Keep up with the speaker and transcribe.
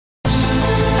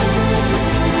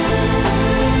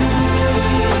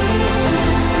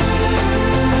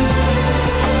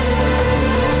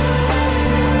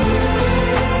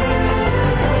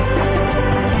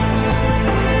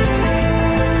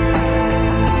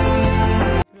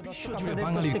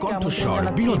বাঙালির কণ্ঠস্বর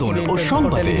বিনোদন ও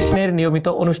সংবাদে নিয়মিত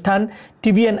অনুষ্ঠান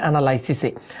টিবিএন অ্যানালাইসিসে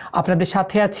আপনাদের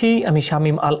সাথে আছি আমি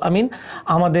শামীম আল আমিন।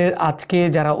 আমাদের আজকে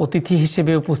যারা অতিথি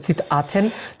হিসেবে উপস্থিত আছেন,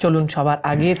 চলুন সবার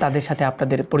আগে তাদের সাথে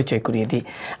আপনাদের পরিচয় করিয়ে দিই।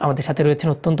 আমাদের সাথে রয়েছেন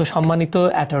অত্যন্ত সম্মানিত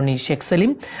অ্যাটর্নি শেখ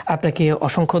সেলিম, আপনাকে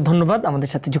অসংখ্য ধন্যবাদ আমাদের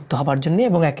সাথে যুক্ত হবার জন্য।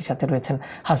 এবং একই সাথে রয়েছেন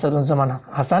হাসানুজ্জামান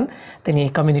হাসান, তিনি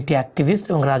কমিউনিটি অ্যাক্টিভিস্ট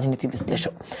এবং রাজনীতি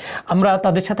বিশ্লেষক। আমরা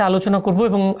তাদের সাথে আলোচনা করব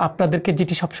এবং আপনাদেরকে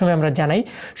যেটি সবসময় আমরা জানাই,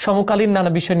 সমকালীন নানা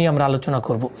বিষয় নিয়ে আমরা আলোচনা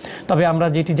করব। তবে আমরা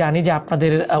যেটি জানি যে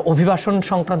আপনাদের অভিবাসন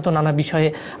সংক্রান্ত নানা বিষয়ে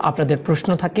আপনাদের প্রশ্ন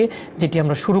থাকে, যেটি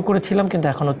আমরা শুরু করেছিলাম কিন্তু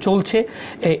এখনও চলছে।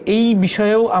 এই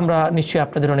বিষয়েও আমরা নিশ্চয়ই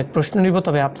আপনাদের অনেক প্রশ্ন নিব।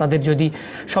 তবে আপনাদের যদি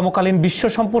সমকালীন বিশ্ব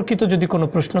সম্পর্কিত যদি কোনো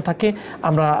প্রশ্ন থাকে,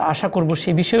 আমরা আশা করব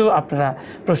সেই বিষয়েও আপনারা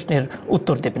প্রশ্নের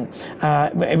উত্তর দেবেন।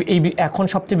 এই এখন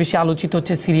সবচেয়ে বেশি আলোচিত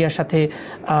হচ্ছে সিরিয়ার সাথে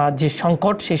যে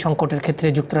সংকট, সেই সংকটের ক্ষেত্রে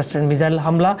যুক্তরাষ্ট্রের মিসাইল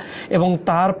হামলা এবং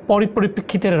তার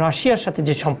পরিপ্রেক্ষিতে রাশিয়ার সাথে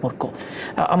যে সম্পর্ক।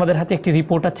 আমাদের হাতে একটি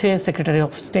রিপোর্ট আছে, secretary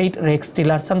of state Rex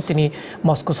Tillerson তিনি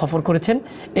মস্কো সফর করেছেন।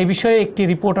 এই বিষয়ে একটি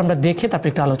রিপোর্ট আমরা দেখে তারপর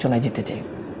একটু আলোচনায় যেতে চাই।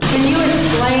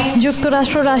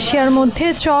 যুক্তরাষ্ট্র রাশিয়ার মধ্যে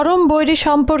চরম বৈরী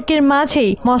সম্পর্কের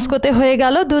মাঝেই মস্কোতে হয়ে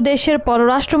গেল দুদেশের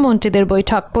পররাষ্ট্রমন্ত্রীদের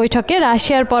বৈঠকে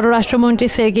রাশিয়ার পররাষ্ট্রমন্ত্রী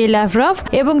সের্গেই ল্যাভরভ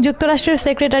এবং যুক্তরাষ্ট্রের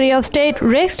সেক্রেটারি অফ স্টেট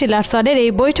রেক্স টিলারসনের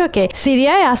এই বৈঠকে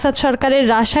সিরিয়ায় আসাদ সরকারের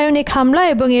রাসায়নিক হামলা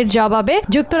এবং এর জবাবে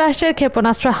যুক্তরাষ্ট্রের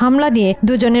ক্ষেপণাস্ত্র হামলা নিয়ে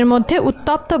দুজনের মধ্যে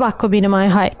উত্তপ্ত বাক্য বিনিময়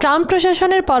হয়। ট্রাম্প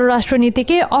প্রশাসনের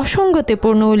পররাষ্ট্রনীতিকে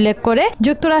অসঙ্গতিপূর্ণ উল্লেখ করে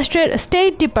যুক্তরাষ্ট্রের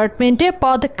স্টেট ডিপার্টমেন্টে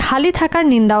পদ খালি থাকার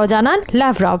নিন্দাও জানান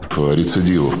ল্যাভরভ।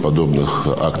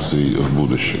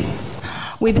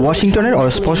 ওয়াশিংটনের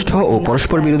অস্পষ্ট ও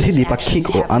পরস্পর বিরোধী দ্বিপাক্ষিক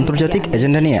ও আন্তর্জাতিক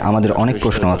এজেন্ডা নিয়ে আমাদের অনেক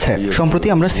প্রশ্ন আছে। সম্প্রতি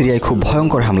আমরা সিরিয়ায় খুব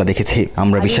ভয়ঙ্কর হামলা দেখেছি।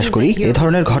 আমরা বিশ্বাস করি এ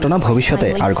ধরনের ঘটনা ভবিষ্যতে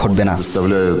আর ঘটবে না।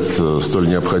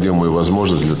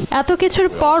 এত কিছুর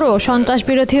পরও সন্ত্রাস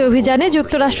বিরোধী অভিযানে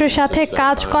যুক্তরাষ্ট্রের সাথে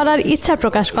কাজ করার ইচ্ছা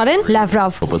প্রকাশ করেন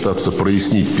ল্যাভরভ।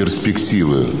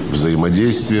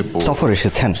 সফর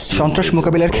এসেছেন, সন্ত্রাস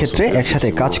মোকাবিলার ক্ষেত্রে একসাথে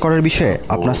কাজ করার বিষয়ে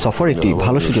আপনার সফর একটি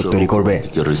ভালো সুযোগ তৈরি করবে।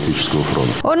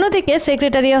 অন্যদিকে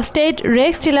secretary of state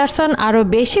Rex Tillerson আরও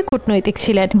বেশি কূটনৈতিক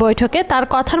ছিলেন। বৈঠকে তার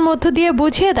কথার মধ্য দিয়ে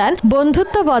বুঝিয়ে দেন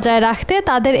বন্ধুত্ব বজায় রাখতে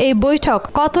তাদের এই বৈঠক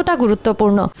কতটা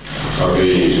গুরুত্বপূর্ণ।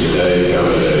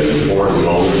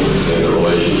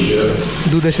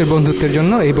 দুদেশের বন্ধুত্বের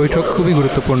জন্য এই বৈঠক খুবই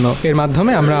গুরুত্বপূর্ণ। এর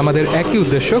মাধ্যমে আমরা আমাদের একই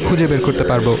উদ্দেশ্য খুঁজে বের করতে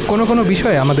পারবো। কোনো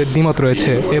বিষয়ে আমাদের দ্বিমত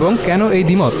রয়েছে এবং কেন এই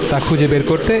দ্বিমত তা খুঁজে বের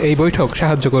করতে এই বৈঠক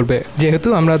সাহায্য করবে। যেহেতু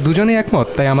আমরা দুজনেই একমত,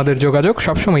 তাই আমাদের যোগাযোগ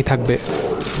সবসময় থাকবে।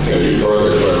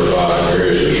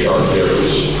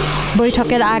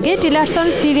 বৈঠকের আগে টিলারসন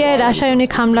সিরিয়ায়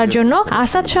রাসায়নিক হামলার জন্য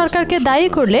আসাদ সরকারকে দায়ী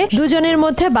করলে দুজনের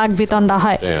মধ্যে বাকবিতণ্ডা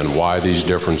হয়।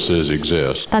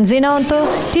 তানজিনা অন্ত,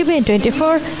 TBN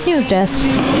 24 নিউজ ডেস্ক।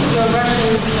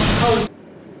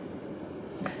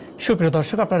 সুপ্রিয়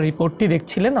দর্শক, আপনার রিপোর্টটি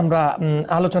দেখছিলেন। আমরা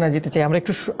আলোচনায় যেতে চাই। আমরা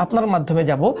একটু আপনার মাধ্যমে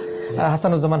যাব।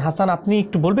 হাসানুজ্জামান হাসান, আপনি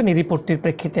একটু বলবেন এই রিপোর্টটির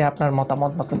প্রেক্ষিতে আপনার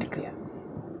মতামত বা প্রতিক্রিয়া।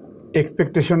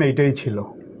 এক্সপেকটেশন এইটাই ছিল,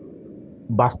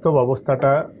 বাস্তব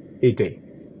অবস্থাটা এইটাই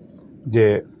যে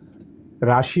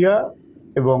রাশিয়া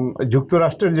এবং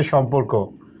যুক্তরাষ্ট্রের যে সম্পর্ক,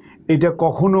 এটা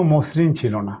কখনো মসৃণ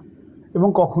ছিল না এবং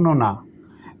কখনো না,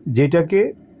 যেটাকে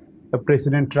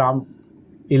প্রেসিডেন্ট ট্রাম্প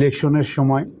ইলেকশনের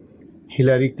সময়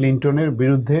হিলারি ক্লিন্টনের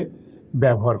বিরুদ্ধে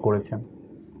ব্যবহার করেছেন।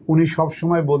 উনি সব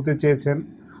সময় বলতে চেয়েছেন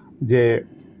যে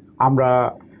আমরা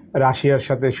রাশিয়ার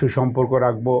সাথে সুসম্পর্ক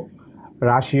রাখব,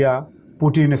 Russia,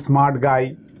 Putin smart guy,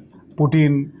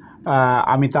 Putin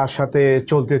আমি তার সাথে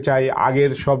চলতে চাই,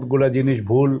 আগের সবগুলো জিনিস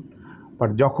ভুল। বাট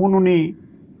যখন উনি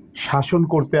শাসন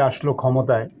করতে আসলো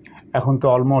ক্ষমতায়, এখন তো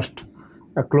অলমোস্ট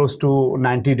ক্লোজ টু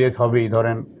 90 ডেজ হবেই,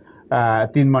 ধরেন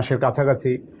 3 মাসের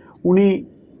কাছাকাছি, উনি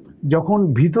যখন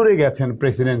ভিতরে গেছেন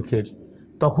প্রেসিডেন্সির,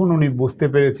 তখন উনি বুঝতে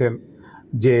পেরেছেন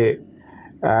যে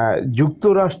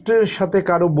যুক্তরাষ্ট্রের সাথে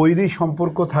কারো বৈরী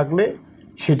সম্পর্ক থাকলে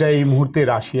সেটা এই মুহূর্তে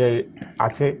রাশিয়ায়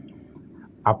আছে,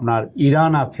 আপনার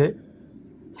ইরান আছে,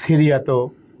 সিরিয়া তো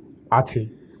আছেই।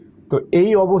 তো এই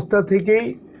অবস্থা থেকেই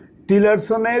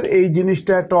টিলারসনের এই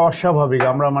জিনিসটা একটা অস্বাভাবিক,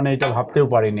 আমরা এটা ভাবতেও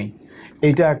পারিনি।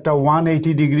 এইটা একটা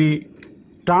 180 ডিগ্রি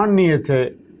টার্ন নিয়েছে,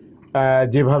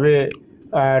 যেভাবে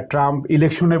ট্রাম্প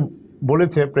ইলেকশনে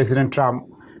বলেছে, প্রেসিডেন্ট ট্রাম্প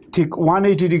ঠিক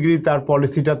 180 ডিগ্রি তার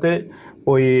পলিসিটাতে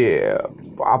ওই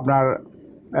আপনার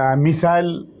মিসাইল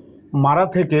মারা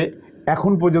থেকে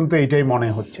এখন পর্যন্ত এটাই মনে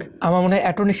হচ্ছে। আমার মনে হয়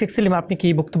অ্যাটর্নি শেখ সেলিম, আপনি কি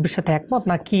এই বক্তব্যের সাথে একমত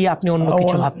নাকি আপনি অন্য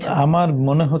কিছু ভাবছেন? আমার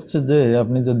মনে হচ্ছে যে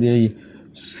আপনি যদি এই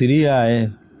সিরিয়ায়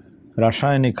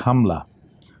রাসায়নিক হামলা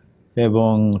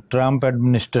এবং ট্রাম্প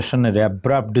অ্যাডমিনিস্ট্রেশনের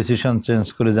অ্যাব্রাপ্ট ডিসিশন চেঞ্জ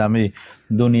করে যে আমি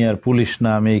দুনিয়ার পুলিশ না,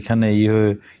 আমি এখানে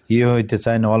ইয়ে হইতে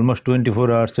চাই না, অলমোস্ট 24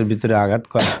 আওয়ার্সের ভিতরে আঘাত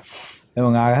করা,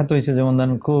 এবং আঘাত হয়েছে যেমন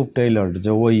ধরেন খুব টেইলর্ড,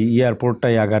 যে ওই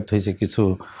এয়ারপোর্টটাই আঘাত হয়েছে, কিছু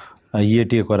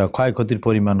টিয়ে করা, ক্ষয়ক্ষতির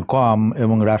পরিমাণ কম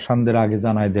এবং রাশানদের আগে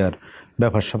জানাই দেওয়ার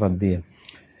ব্যাপার স্যাপার দিয়ে।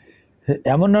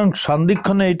 এমন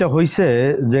সন্ধিক্ষণে এটা হয়েছে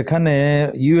যেখানে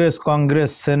ইউএস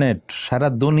কংগ্রেস সেনেট সারা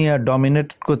দুনিয়া ডমিনেট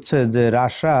করছে যে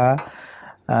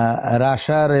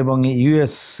রাশার এবং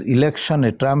ইউএস ইলেকশনে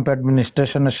ট্রাম্প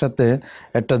অ্যাডমিনিস্ট্রেশনের সাথে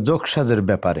একটা যোগসাজের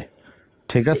ব্যাপারে,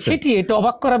 ঠিক আছে? এটা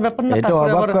অবাক করা ব্যাপার না? এটা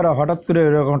অবাক করা, হঠাৎ করে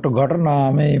এরকম একটা ঘটনা।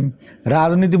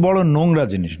 রাজনীতি বড় নোংরা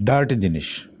জিনিস, ডার্টি জিনিস,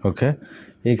 ওকে?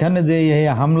 এখানে যে এই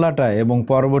হামলাটা এবং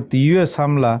পরবর্তী ইউএস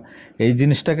হামলা, এই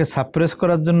জিনিসটাকে সাপ্রেস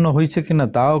করার জন্য হয়েছে কিনা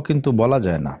তাও কিন্তু বলা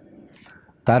যায় না।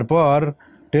 তারপর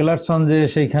টেলারসন যে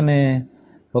সেইখানে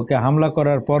ওকে হামলা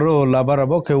করার পরও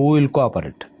লাবারাব ওকে উইল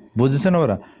কোঅপারেট, বুঝেছেন?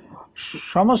 ওরা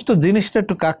সমস্ত জিনিসটা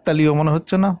একটু কাকতালীয় মনে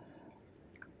হচ্ছে না?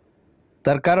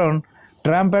 তার কারণ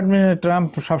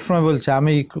ট্রাম্প সবসময় বলছে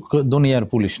আমি দুনিয়ার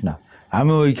পুলিশ না,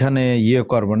 আমি ওইখানে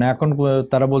করবো না। এখন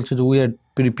তারা বলছে যে we are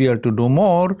prepare to do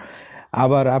more.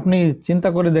 আবার আপনি চিন্তা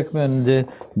করে দেখবেন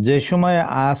যে সময়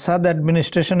আসাদ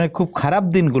অ্যাডমিনিস্ট্রেশনের খুব খারাপ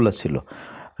দিনগুলো ছিল,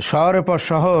 শহরের পর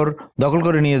শহর দখল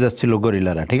করে নিয়ে যাচ্ছিল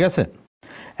গরিলারা, ঠিক আছে?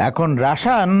 এখন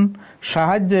রাশান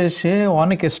সাহায্যে সে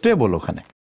অনেক স্টেবল, ওখানে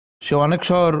সে অনেক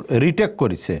শহর রিটেক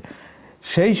করেছে।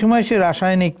 সেই সময় সে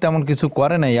রাসায়নিক তেমন কিছু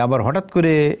করে নাই। আবার হঠাৎ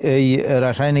করে এই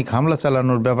রাসায়নিক হামলা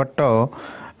চালানোর ব্যাপারটাও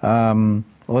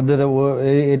ওদের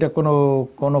এটা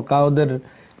কোনো কাউদের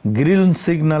গ্রিন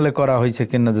সিগনালে করা হয়েছে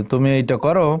কিনা যে তুমি এইটা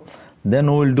করো, দেন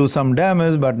will do some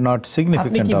damage but not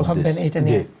significant of this.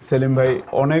 Selim ভাই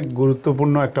অনেক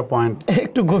গুরুত্বপূর্ণ একটা পয়েন্ট,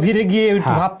 একটু গভীরে গিয়ে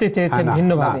একটু ভাবতে চেয়েছেন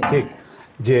ভিন্নভাবে। ঠিক,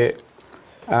 যে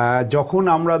যখন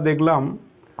আমরা দেখলাম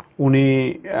উনি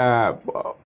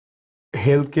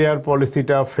হেলথ কেয়ার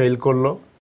পলিসিটা ফেল করলো,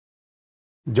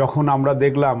 যখন আমরা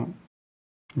দেখলাম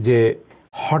যে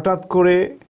হঠাৎ করে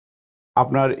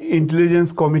আপনার ইন্টেলিজেন্স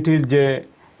কমিটির যে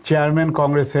চেয়ারম্যান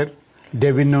কংগ্রেসের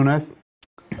ডেভিড নুনেস,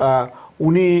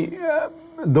 উনি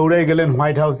দৌড়ে গেলেন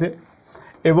হোয়াইট হাউসে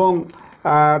এবং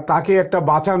তাকে একটা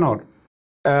বাঁচানোর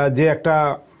যে একটা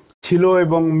ছিল,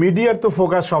 এবং মিডিয়ার তো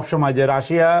ফোকাস সবসময় যে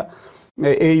রাশিয়া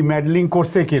এই ম্যাডলিং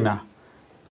করছে কিনা,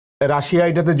 রাশিয়া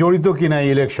এটাতে জড়িত কিনা এই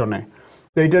ইলেকশনে।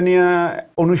 তো এটা নিয়ে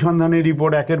অনুসন্ধানী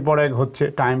রিপোর্ট একের পর এক হচ্ছে,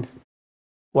 Times,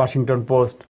 Washington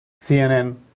post, CNN,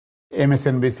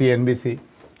 MSNBC, NBC,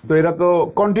 তো এরা তো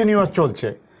কন্টিনিউয়াস চলছে।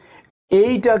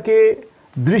 এইটাকে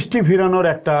দৃষ্টি ফিরানোর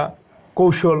একটা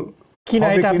কৌশল কিনা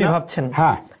এটা আপনি ভাবছেন?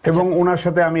 হ্যাঁ, এবং ওনার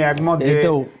সাথে আমি একমত যে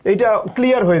এটা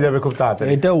ক্লিয়ার হয়ে যাবে খুব তাড়াতাড়ি।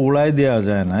 এটা উড়াই দেওয়া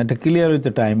যায় না, এটা ক্লিয়ার হইতে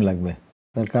টাইম লাগবে,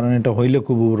 তার কারণ এটা হইলে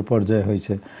খুব উপর পর্যায়ে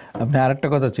হয়েছে। আপনি আরেকটা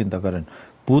কথা চিন্তা করেন,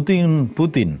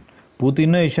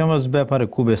 পুতিনও এই সমস্ত ব্যাপারে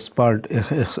খুব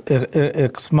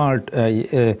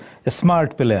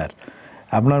স্মার্ট প্লেয়ার।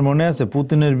 আপনার মনে আছে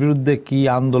পুতিনের বিরুদ্ধে কি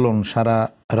আন্দোলন সারা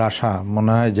রাশা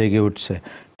মনে হয় জেগে উঠছে?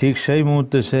 ঠিক সেই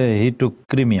মুহূর্তে সে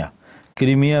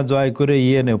ক্রিমিয়া জয় করে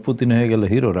পুতিন হয়ে গেল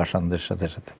হিরো রাশানদের সাথে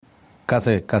সাথে,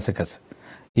 কাছে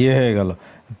হয়ে গেল।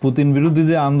 পুতিন বিরুদ্ধে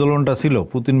যে আন্দোলনটা ছিল,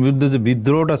 পুতিন বিরুদ্ধে যে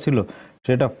বিদ্রোহটা ছিল,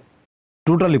 সেটা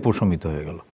টোটালি প্রশমিত হয়ে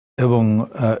গেল এবং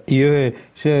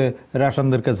সে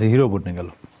রাশানদের কাছে হিরো বনে গেল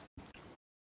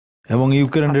এবং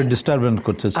ইউক্রেনের ডিস্টারবেন্স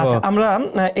করছে। আমরা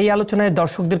এই আলোচনায়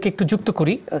দর্শকদেরকে একটু যুক্ত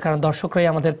করি, কারণ দর্শকরাই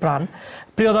আমাদের প্রাণ।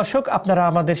 প্রিয় দর্শক, আপনারা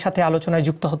আমাদের সাথে আলোচনায়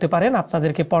যুক্ত হতে পারেন।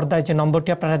 আপনাদেরকে পর্দায় যে নম্বরটি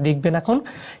আপনারা দেখবেন এখন,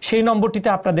 সেই নম্বরটিতে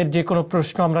আপনাদের যে কোনো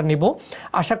প্রশ্ন আমরা নেব।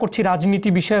 আশা করছি রাজনীতি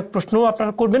বিষয়ক প্রশ্নও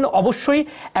আপনারা করবেন। অবশ্যই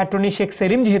অ্যাটর্নি শেখ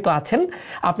সেলিম যেহেতু আছেন,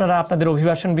 আপনারা আপনাদের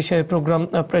অভিবাসন বিষয়ে প্রোগ্রাম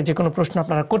যে কোনো প্রশ্ন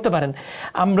আপনারা করতে পারেন।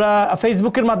 আমরা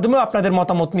ফেসবুকের মাধ্যমেও আপনাদের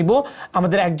মতামত নিব।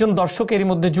 আমাদের একজন দর্শক এরই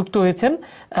মধ্যে যুক্ত হয়েছেন,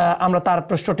 আমরা তার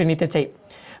প্রশ্নটি নিতে চাই।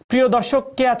 প্রিয় দর্শক,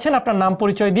 কে আছেন? আপনার নাম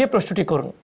পরিচয় দিয়ে প্রশ্নটি করুন।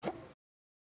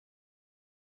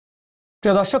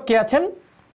 প্রিয় দর্শক, কে আছেন?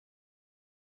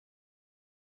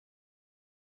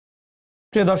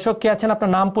 প্রিয় দর্শক, কে আছেন?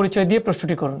 আপনার নাম পরিচয় দিয়ে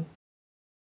প্রশ্নটি করুন।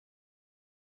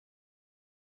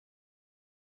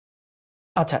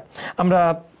 আচ্ছা, আমরা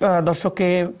দর্শককে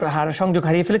সংযোগ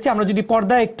হারিয়ে ফেলেছি। আমরা যদি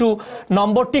পর্দায় একটু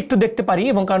নম্বরটি একটু দেখতে পারি,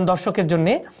 এবং কারণ দর্শকের জন্য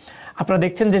আপনারা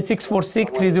দেখছেন যে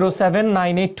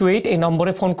 6463079828 এই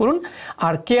নম্বরে ফোন করুন।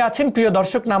 আর কে আছেন প্রিয়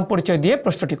দর্শক, নাম পরিচয় দিয়ে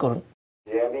প্রশ্নটি করুন।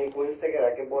 আমি পুলিশ থেকে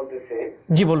রাকিব বলতেছি।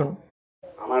 জি বলুন।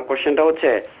 আমার কোশ্চেনটা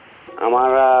হচ্ছে,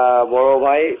 আমার বড়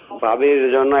ভাই ভাবির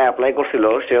জন্য অ্যাপ্লাই করছিল,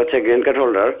 সে হচ্ছে গ্রিন কার্ড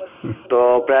হোল্ডার। তো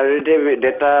প্রায়োরিটি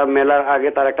ডেটটা মেলার আগে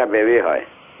তার একটা বেবি হয়।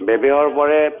 বেবি হওয়ার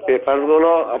পরে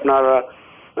পেপারগুলো আপনার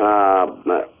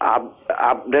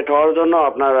আপডেট হওয়ার জন্য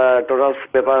আপনার টোটাল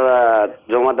পেপার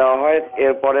জমা দেওয়া হয়।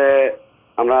 এরপরে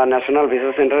আমরা ন্যাশনাল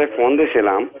ভিসা সেন্টারে ফোন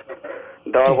দিয়েছিলাম,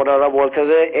 দেওয়ার পরে ওরা বলছে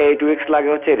যে 8 উইকস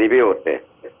লাগে হচ্ছে রিভিউ হতে।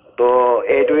 তো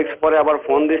 8 উইকস পরে আবার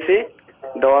ফোন দিছি,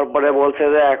 দেওয়ার পরে বলছে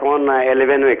যে এখন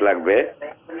 11 উইক লাগবে।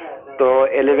 তো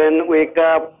 11 উইক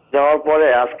যাওয়ার পরে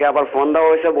আজকে আবার ফোন দেওয়া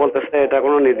হয়েছে, বলতেছে এটা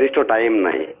কোনো নির্দিষ্ট টাইম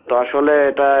নাই। তো আসলে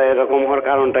এটা এরকম হওয়ার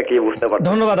কারণটা কি বুঝতে পারছি।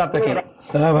 ধন্যবাদ আপনাকে।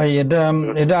 হ্যাঁ ভাই,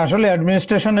 এটা আসলে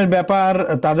অ্যাডমিনিস্ট্রেশনের ব্যাপার,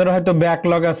 তাদের হয়তো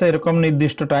ব্যাকলগ আছে, এরকম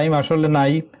নির্দিষ্ট টাইম আসলে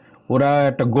নাই। ওরা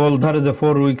একটা গোল ধরে যে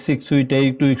 4 উইকস, 6 উইক,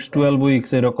 8 উইকস, 12 উইকস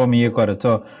এরকম করে।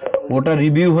 তো ওটা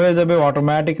রিভিউ হয়ে যাবে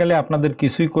অটোমেটিক্যালি, আপনাদের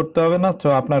কিছুই করতে হবে না। তো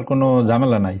আপনার কোনো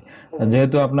ঝামেলা নাই,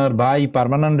 যেহেতু আপনার ভাই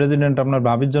পার্মানেন্ট রেজিডেন্ট, আপনার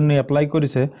ভাবির জন্য অ্যাপ্লাই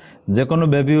করেছে, যে কোনো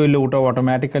বেবি হইলে ওটা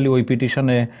অটোমেটিক্যালি ওই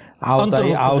পিটিশনে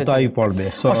আওতায় পড়বে।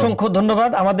 অসংখ্য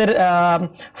ধন্যবাদ। আমাদের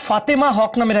ফাতেমা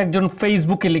হক নামের একজন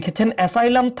ফেসবুকে লিখেছেন,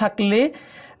 অ্যাসাইলাম থাকলে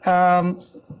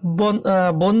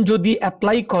বোন যদি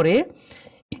অ্যাপ্লাই করে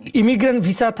ইমিগ্রেন্ট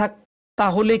ভিসা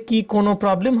তাহলে কি কোনো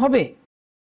প্রবলেম হবে?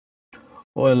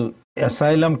 ওয়েল,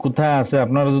 অ্যাসাইলাম কোথায় আছে?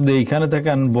 আপনারা যদি এইখানে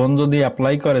থাকেন, বোন যদি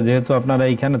অ্যাপ্লাই করে, যেহেতু আপনারা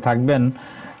এইখানে থাকবেন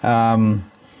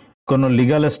কোনো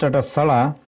লিগাল স্ট্যাটাস ছাড়া,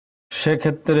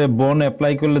 সেক্ষেত্রে বোন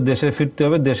অ্যাপ্লাই করলে দেশে ফিরতে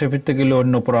হবে। দেশে ফিরতে গেলে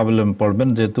অন্য প্রবলেম পড়বেন,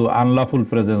 যেহেতু আনলফুল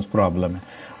প্রেজেন্স প্রবলেমে।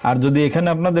 আর যদি এখানে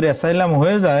আপনাদের অ্যাসাইলাম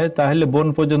হয়ে যায়, তাহলে বোন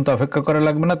পর্যন্ত অপেক্ষা করা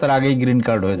লাগবে না, তার আগেই গ্রিন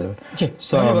কার্ড হয়ে যাবে।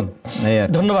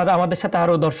 ধন্যবাদ। আমাদের সাথে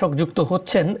আরো দর্শক যুক্ত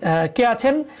হচ্ছেন। কে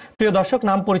আছেন প্রিয় দর্শক?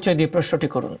 নাম পরিচয় দিয়ে প্রশ্নটি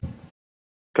করুন।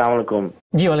 আসসালামু আলাইকুম।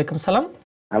 জি, ওয়ালাইকুম সালাম।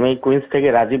 আমি কুইন্স থেকে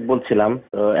রাজীব বলছিলাম।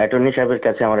 তো অ্যাটর্নি সাহেবের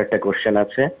কাছে আমার একটা কোশ্চেন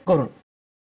আছে। করুন।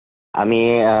 আমি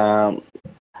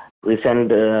রিসেন্ট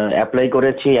অ্যাপ্লাই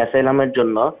করেছি অ্যাসাইলামের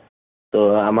জন্য। তো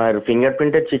আমার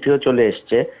ফিঙ্গারপ্রিন্টের চিঠিও চলে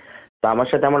এসছে। তো আমার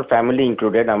সাথে আমার ফ্যামিলি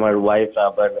ইনক্লুডেড, আমার ওয়াইফ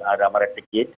আর আমার একটা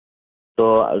কিড। তো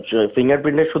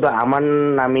ফিঙ্গারপ্রিন্টের শুধু আমার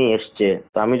নামই এসছে।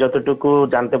 তো আমি যতটুকু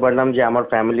জানতে পারলাম যে আমার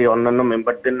ফ্যামিলির অন্যান্য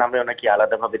মেম্বারদের নামেও নাকি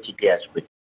আলাদাভাবে চিঠি আসবে।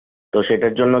 তো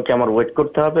সেটার জন্য কি আমার ওয়েট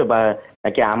করতে হবে, বা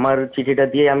নাকি আমার চিঠিটা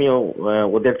দিয়ে আমি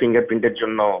ওদের ফিঙ্গারপ্রিন্টের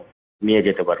জন্য নিয়ে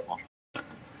যেতে পারবো?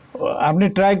 আপনি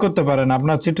ট্রাই করতে পারেন,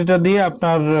 আপনার চিঠিটা দিয়ে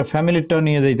আপনার ফ্যামিলিটাও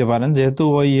নিয়ে যেতে পারেন, যেহেতু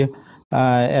ওই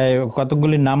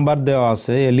কতগুলি নাম্বার দেওয়া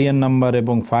আছে, এলিয়েন নাম্বার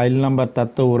এবং ফাইল নাম্বার, তার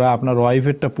তো ওরা আপনার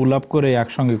ওয়াইফেরটা পুল আপ করে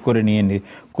একসঙ্গে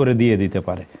করে দিয়ে দিতে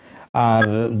পারে। আর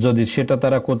যদি সেটা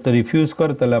তারা করতে রিফিউজ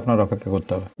করে, তাহলে আপনার অপেক্ষা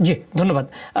করতে হবে। জি, ধন্যবাদ।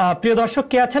 প্রিয় দর্শক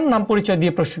কে আছেন? নাম পরিচয়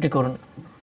দিয়ে প্রশ্নটি করুন।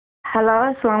 হ্যালো,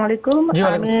 আসসালামু আলাইকুম।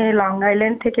 আমি লং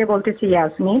আইল্যান্ড থেকে বলতেছি,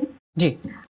 ইয়াসমিন। জি,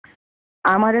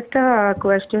 আমার একটা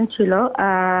কোয়েশ্চেন ছিল।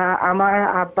 আমার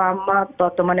আব্বা আম্মা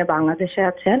বর্তমানে বাংলাদেশে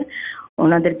আছেন,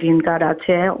 ওনাদের গ্রিন কার্ড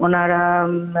আছে, ওনারা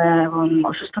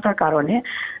অসুস্থতার কারণে।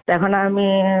 এখন আমি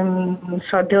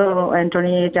শ্রদ্ধেয়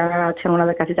অ্যান্টনি যারা আছেন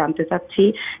ওনাদের কাছে জানতে চাচ্ছি,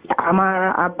 আমার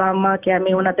আব্বা আম্মাকে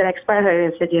আমি ওনাদের এক্সপায়ার হয়ে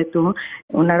গেছে, যেহেতু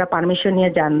ওনারা পারমিশন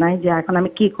নিয়ে যান নাই, যে এখন আমি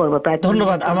কি করবো?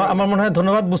 ধন্যবাদ। আমার মনে হয়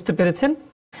ধন্যবাদ, বুঝতে পেরেছেন।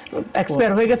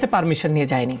 এক্সপায়ার হয়ে গেছে, পারমিশন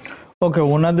নিয়ে যায়নি। ওকে,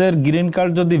 ওনাদের গ্রিন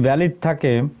কার্ড যদি ভ্যালিড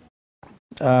থাকে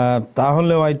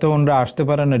তাহলে হয়তো ওনারা আসতে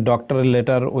পারেন। ডক্টরের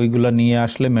লেটার ওইগুলা নিয়ে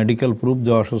আসলে, মেডিকেল প্রুফ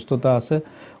যে অসুস্থতা আছে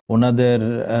ওনাদের,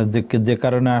 যে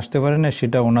কারণে আসতে পারে না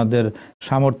সেটা ওনাদের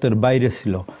সামর্থ্যের বাইরে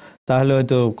ছিল, তাহলে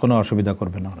হয়তো কোনো অসুবিধা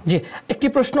করবে না। জি, একটি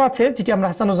প্রশ্ন আছে যেটি আমরা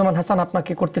হাসানুজ্জামান হাসান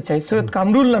আপনাকে করতে চাই। সৈয়দ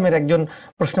কামরুল নামের একজন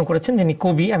প্রশ্ন করেছেন, যিনি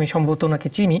কবি, আমি সম্ভবত ওনাকে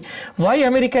চিনি। Y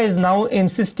America is now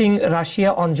ইনসিস্টিং Russia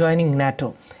on joining NATO?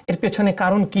 এর পেছনে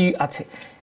কারণ কি আছে?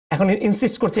 এখন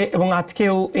ইনসিস্ট করছে, এবং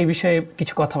আজকেও এই বিষয়ে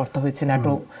কিছু কথাবার্তা হয়েছে।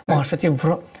 ন্যাটো মহাসচিব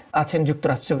আছেন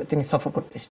যুক্তরাষ্ট্রে, তিনি সফর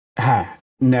করতে। হ্যাঁ,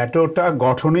 ন্যাটোটা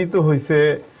গঠনই তো হয়েছে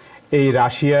এই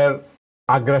রাশিয়ার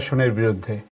আগ্রাসনের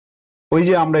বিরুদ্ধে। ওই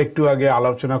যে আমরা একটু আগে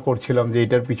আলোচনা করছিলাম যে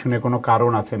এটার পিছনে কোনো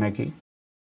কারণ আছে নাকি,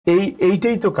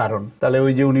 এইটাই তো কারণ। তাহলে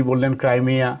ওই যে উনি বললেন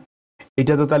ক্রাইমিয়া,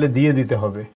 এটা তো তাহলে দিয়ে দিতে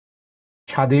হবে।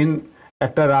 স্বাধীন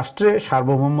একটা রাষ্ট্রে,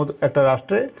 সার্বভৌম একটা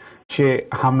রাষ্ট্রে সে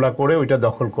হামলা করে ওইটা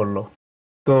দখল করলো।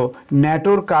 তো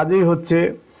ন্যাটোর কাজেই হচ্ছে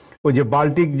ওই যে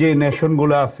বাল্টিক যে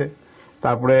নেশনগুলো আছে,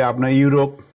 তারপরে আপনার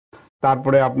ইউরোপ,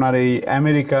 তারপরে আপনার এই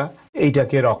আমেরিকা,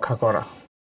 এইটাকে রক্ষা করা।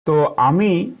 তো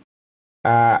আমি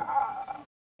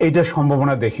এইটা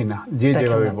সম্ভাবনা দেখি না, যে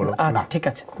যেভাবে বলো। আচ্ছা, ঠিক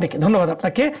আছে, দেখি। ধন্যবাদ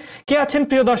আপনাকে। কে আছেন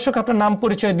প্রিয় দর্শক? আপনার নাম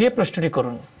পরিচয় দিয়ে প্রশ্নটি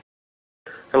করুন।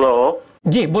 হ্যালো।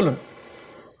 জি, বলুন।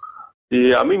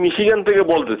 আমি মিশিগান থেকে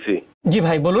বলতেছি। জি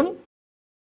ভাই, বলুন।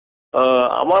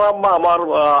 আমার আম্মা আমার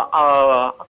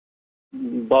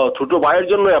ছোট ভাইয়ের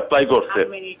জন্য অ্যাপ্লাই করছে,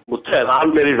 বুঝছেন,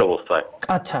 আনমেরিড অবস্থায়।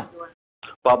 আচ্ছা।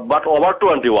 But over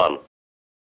 21।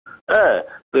 হ্যাঁ,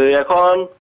 তো এখন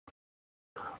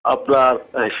আপনার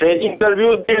সে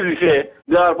ইন্টারভিউ দিয়ে দিছে,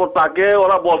 দেওয়ার পর তাকে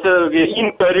ওরা বলছে যে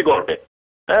ইনকোয়ারি করবে।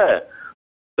 হ্যাঁ,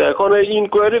 তো এখন এই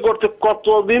ইনকোয়ারি করতে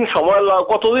কতদিন সময়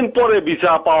কতদিন পরে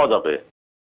ভিসা পাওয়া যাবে?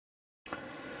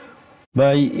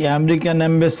 ভাই, আমেরিকান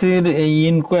এমবাসির এই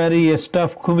ইনকোয়ারি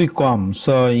স্টাফ খুবই কম।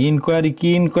 সো ইনকোয়ারি কি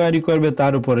ইনকোয়ারি করবে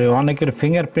তার উপরে, অনেকের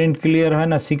ফিঙ্গারপ্রিন্ট ক্লিয়ার হয়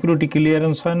না, সিকিউরিটি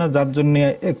ক্লিয়ারেন্স হয় না, যার জন্য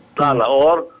না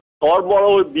ওর ওর বড়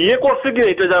ওই বিয়ে করছে কি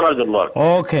এটা জানার জন্য আর কি।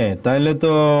 ওকে, তাহলে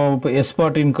তো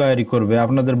স্পট ইনকোয়ারি করবে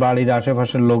আপনাদের বাড়ির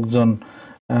আশেপাশের লোকজন,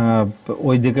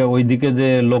 ওইদিকে যে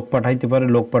লোক পাঠাইতে পারে,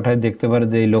 লোক পাঠাই দেখতে পারে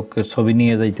যে এই লোককে ছবি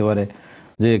নিয়ে যাইতে পারে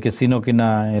যে একে চিনো কিনা,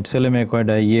 এর ছেলে মেয়ে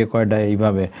কয়টা, কয়টা,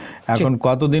 এইভাবে। এখন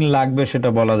কতদিন লাগবে সেটা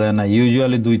বলা যায় না,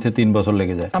 ইউজুয়ালি 2 থেকে 3 বছর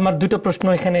লেগে যায়। আমার দুটো প্রশ্ন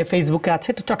এখানে ফেসবুকে আছে,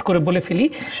 একটু চট করে বলে ফেলি।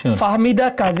 ফাহমিদা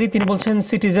কাজী তিনি বলছেন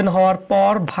সিটিজেন হওয়ার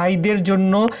পর ভাইদের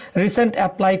জন্য রিসেন্ট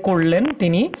অ্যাপ্লাই করলেন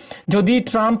তিনি, যদি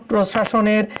ট্রাম্প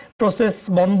প্রশাসনের প্রসেস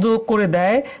বন্ধ করে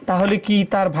দেয় তাহলে কি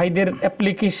তার ভাইদের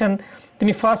অ্যাপ্লিকেশন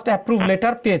তিনি ফার্স্ট অ্যাপ্রুভ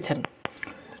লেটার পেয়েছেন?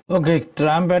 ওকে,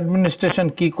 ট্রাম্প অ্যাডমিনিস্ট্রেশন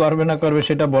কি করবে না করবে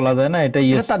সেটা বলা যায় না, এটা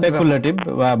স্পেকুলেটিভ।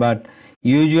 বাট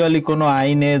ইউজুয়ালি কোনো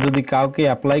আইনে যদি কাউকে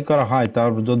অ্যাপ্লাই করা হয়, তার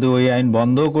যদি ওই আইন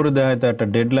বন্ধ করে দেওয়া হয় তো একটা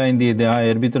ডেডলাইন দিয়ে দেওয়া হয়,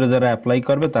 এর ভিতরে যারা অ্যাপ্লাই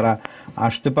করবে তারা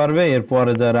আসতে পারবে,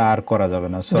 এরপরে যারা আর করা যাবে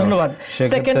না। ধন্যবাদ।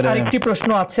 সেকেন্ড আরেকটি প্রশ্ন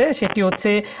আছে, সেটি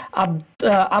হচ্ছে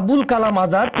আবুল কালাম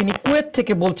আজাদ, তিনি কুয়েত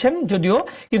থেকে বলছেন যদিও,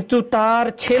 কিন্তু তার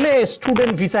ছেলে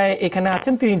স্টুডেন্ট ভিসায় এখানে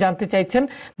আছেন, তিনি জানতে চাইছেন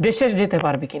দেশে যেতে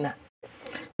পারবে কিনা।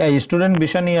 স্টুডেন্ট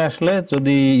ভিসা নিয়ে আসলে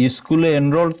যদি স্কুলে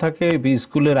এনরোল থাকে,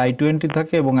 স্কুলের I-20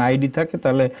 থাকে এবং আইডি থাকে,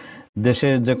 তাহলে দেশে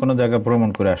যে কোনো জায়গায় ভ্রমণ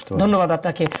করে আসতে পারে। ধন্যবাদ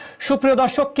আপনাকে। সুপ্রিয়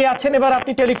দর্শক কে আছেন, এবার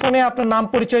আপনি টেলিফোনে আপনার নাম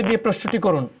পরিচয় দিয়ে প্রশ্নটি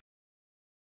করুন।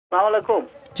 আসসালামু আলাইকুম।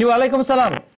 জি ওয়ালাইকুম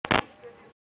সালাম।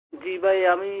 জি ভাই,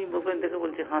 আমি ব্রুকলিন থেকে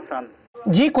বলছি, হাসান।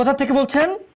 জি, কোথা থেকে বলছেন?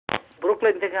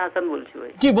 ব্রুকলিন থেকে হাসান বলছি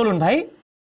ভাই। জি বলুন ভাই।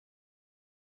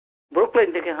 ব্রুকলিন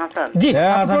থেকে হাসান। জি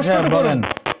প্রশ্ন বলেন।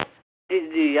 জি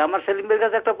জি, আমার সেলিম ভাইয়ের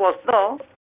কাছে একটা প্রশ্ন।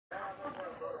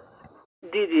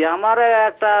 জি জি, আমার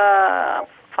একটা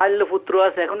পাল্যপুত্র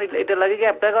আছে, এখন এটা লাগে কি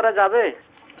অ্যাপ্লাই করা যাবে?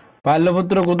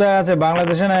 পাল্যপুত্র কোথায় আছে?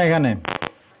 বাংলাদেশে না এখানে?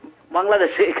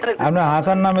 বাংলাদেশে। এখানে আপনার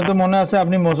হাসান নামে তো মনে আছে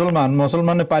আপনি মুসলমান,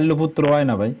 মুসলমানের পাল্যপুত্র হয়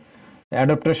না ভাই,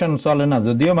 অ্যাডাপ্টেশন চলে না,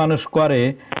 যদিও মানুষ করে,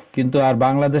 কিন্তু আর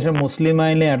বাংলাদেশে মুসলিম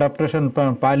আইনে অ্যাডাপ্টেশন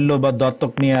পাল্য বা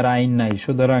দত্তক নেওয়ার আইন নাই,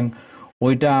 সুতরাং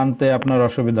ওইটা আনতে আপনার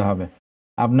অসুবিধা হবে।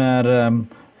 আপনার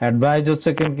অ্যাডভাইস হচ্ছে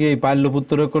কি এই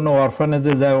পাল্যপুত্রের কোনো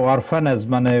অরফানেজে যায়, অরফানেজ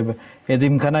মানে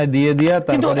এতিমখানায় দিয়ে দিয়া,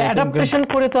 কিন্তু অ্যাডাপ্টেশন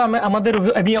করে তো আমাদের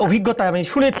অভিজ্ঞতা আমি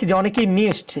শুনেছি যে অনেকেই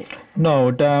নিয়ে এসছে। না,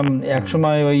 ওটা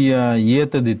একসময় ওই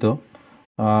ইয়েতে দিত,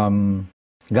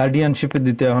 গার্ডিয়ানশিপে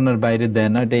দিতে, এখন আর বাইরে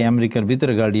দেয় না, এটা আমেরিকার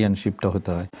ভিতরে গার্ডিয়ানশিপটা হতে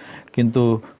হয়। কিন্তু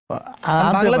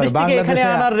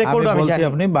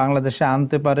আপনি বাংলাদেশে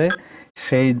আনতে পারে,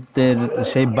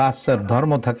 সেই বাচ্চার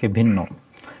ধর্ম থাকে ভিন্ন।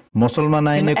 মুসলমান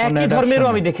আইনে একই ধর্মেরও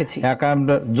আমি দেখেছি,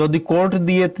 যদি কোর্ট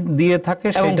দিয়ে থাকে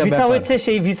সেটা ভিসা হয়েছে,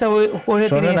 সেই ভিসা হয়ে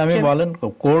তিনি এসেছেন। আমি বলেন,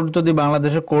 কোর্ট যদি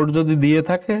বাংলাদেশের কোর্ট যদি দিয়ে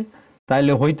থাকে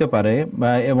তাইলে হইতে পারে,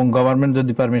 এবং গভর্নমেন্ট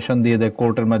যদি পারমিশন দিয়ে দেয়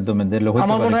কোর্টের মাধ্যমে দিলে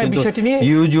হইতে পারে, কিন্তু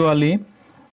ইউজুয়ালি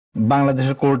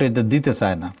বাংলাদেশের কোর্ট এটা দিতে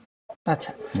চায় না।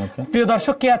 আচ্ছা, প্রিয়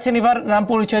দর্শক কে আছেন, এবার নাম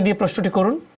পরিচয় দিয়ে প্রশ্নটি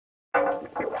করুন।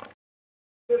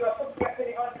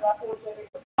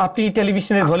 আপনি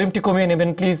টেলিভিশনের ভলিউমটি কমিয়ে নেবেন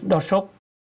প্লিজ দর্শক।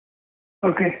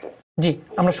 ওকে, জি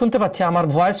আমরা শুনতে পাচ্ছি, আমার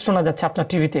ভয়েস শোনা যাচ্ছে আপনার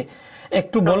টিভিতে।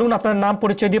 একটু বলুন, আপনার নাম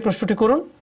পরিচয় দিয়ে প্রশ্নটি করুন।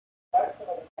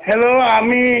 হ্যালো,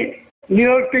 আমি নিউ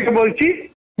ইয়র্ক থেকে বলছি।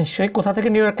 নিশ্চয়ই, কোথা থেকে?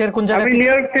 নিউ ইয়র্কের কোন জায়গা? আমি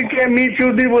নিউ ইয়র্ক থেকে মীর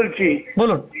চৌধুরী বলছি।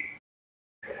 বলুন।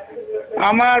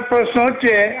 আমার প্রশ্ন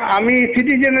হচ্ছে, আমি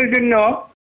সিটিজেনের জন্য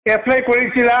অ্যাপ্লাই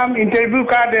করেছিলাম, ইন্টারভিউ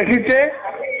কার্ড এসেছে,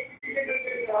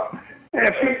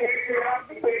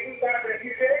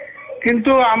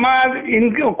 কিন্তু আমার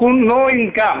নো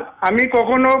ইনকাম, আমি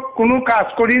কখনো কোনো কাজ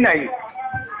করি নাই,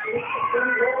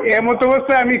 এমত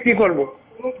অবস্থায় আমি কি করব?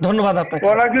 ধন্যবাদ আপনাকে।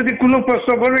 ওরা যদি কোনো প্রশ্ন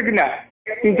করবে কিনা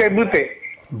ইন্টারভিউতে?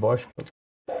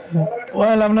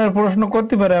 আপনার প্রশ্ন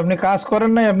করতে পারে, আপনি কাজ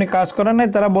করেন নাই,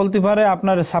 তারা বলতে পারে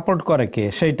আপনার সাপোর্ট করে কে,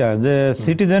 সেইটা যে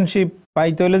সিটিজেনশিপ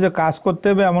পাইতে হলে যে কাজ করতে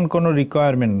হবে এমন কোনো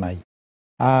রিকোয়ারমেন্ট নাই,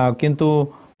 কিন্তু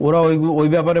ওরা ওই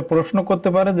ব্যাপারে প্রশ্ন করতে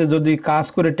পারে যে যদি কাজ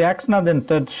করে ট্যাক্স না দেন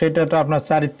সেটা তো আপনার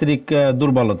চারিত্রিক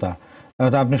দুর্বলতা,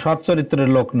 আপনি সৎ চরিত্রের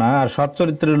লোক না, আর সৎ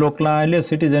চরিত্রের লোক না হলে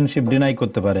সিটিজেনশিপ ডিনাই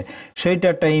করতে পারে, সেইটা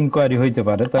একটা ইনকোয়ারি হইতে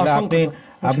পারে। তাহলে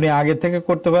আপনি আগে থেকে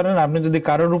করতে পারেন। আপনি যদি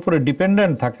কারোর উপরে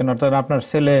ডিপেন্ডেন্ট থাকেন, অর্থাৎ আপনার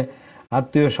ছেলে,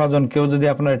 আত্মীয় স্বজন কেউ যদি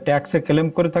আপনার ট্যাক্সে ক্লেম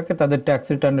করে থাকে, তাদের ট্যাক্স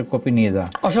রিটার্নের কপি নিয়ে যান।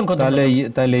 অসংখ্য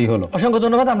তাহলেই হলো। অসংখ্য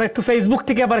ধন্যবাদ। আমরা একটু ফেসবুক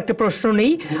থেকে আবার একটা প্রশ্ন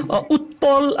নেই।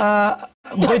 উৎপল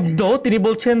বৈদ্য তিনি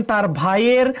বলছেন তার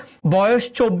ভাইয়ের বয়স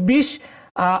 24,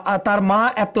 তার মা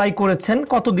অ্যাপ্লাই করেছেন,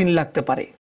 কতদিন লাগতে পারে?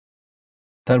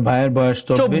 তার ভাইয়ের বয়স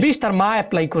 24, তার মা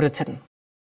অ্যাপ্লাই করেছেন।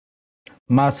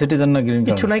 মা সিটিজেন না গ্রিন কার্ড?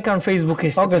 কিছু নাই, কারণ ফেসবুকে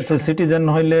ওকে, সিটিজেন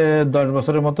হইলে 10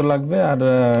 বছরের মতো লাগবে, আর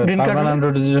পার্মানেন্ট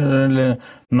রেসিডেন্ট হইলে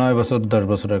 9 বছর 10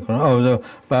 বছরের,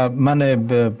 মানে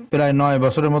প্রায় 9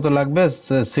 বছরের মতো লাগবে।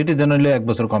 সিটিজেন হইলে 1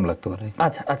 বছর কম লাগতে পারে।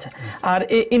 আচ্ছা আচ্ছা। আর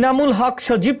ইনামুল হক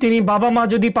সজীব তিনি বাবা মা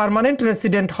যদি পার্মানেন্ট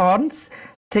রেসিডেন্ট হন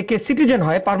থেকে সিটিজেন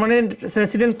হয়, পার্মানেন্ট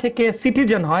রেসিডেন্ট থেকে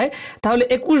সিটিজেন হয়, তাহলে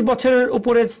 21 বছরের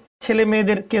উপরে ছেলে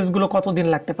মেয়েদের কেসগুলো কতদিন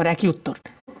লাগতে পারে? একই উত্তর,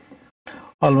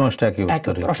 অলমোস্ট একই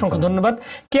উত্তর। অসংখ্য ধন্যবাদ।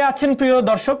 কে আছেন প্রিয়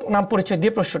দর্শক, নাম পরিচয়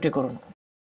দিয়ে প্রশ্নটি করুন।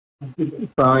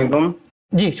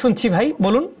 জি শুনছি ভাই,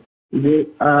 বলুন। জি,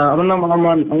 আমার নাম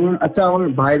আরমান। আচ্ছা, আমার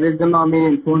ভাইদের জন্য আমি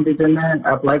 2010-এ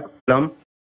অ্যাপ্লাই করলাম,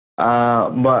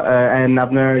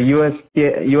 আপনার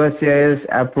ইউএসসিআইএস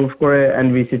অ্যাপ্রুভ করে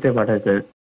এনবিসিতে পাঠাইছে।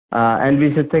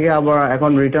 এনবিসি থেকে আবার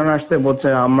এখন রিটার্ন আসছে, বলছে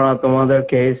আমরা তোমাদের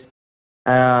কেস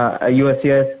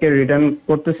ইউএসসিআইএস কে রিটার্ন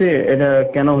করতেছি, এটা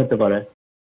কেন হতে পারে?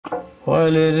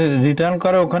 রিটার্ন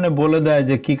করে ওখানে বলে দেয়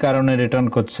যে কি কারণে রিটার্ন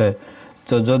করছে।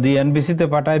 তো যদি এনবিসিতে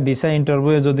পাঠায় ভিসা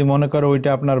ইন্টারভিউ, যদি মনে করো ওইটা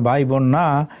আপনার ভাই বোন না,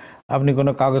 আপনি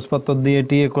কোনো কাগজপত্র দিয়ে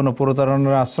টিয়ে কোনো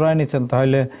প্রতারণার আশ্রয় নিচ্ছেন,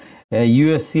 তাহলে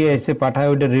ইউএসসিআইএসে পাঠায়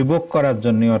ওইটা রিভোক করার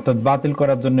জন্য, অর্থাৎ বাতিল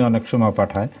করার জন্য অনেক সময়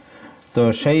পাঠায়। তো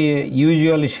সেই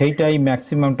ইউজুয়ালি সেইটাই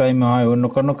ম্যাক্সিমাম টাইমে হয়, অন্য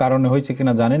কোনো কারণে হয়েছে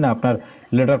কিনা জানি না, আপনার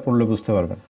লেটার পড়লে বুঝতে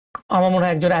পারবেন। আমার মনে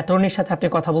হয় একজন অ্যাটর্নির সাথে আপনি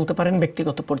কথা বলতে পারেন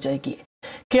ব্যক্তিগত পর্যায়ে গিয়ে।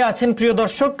 কে আছেন প্রিয়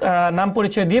দর্শক, নাম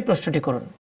পরিচয় দিয়ে প্রশ্নটি করুন।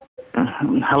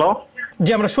 হ্যালো,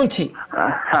 জি আমরা শুনছি।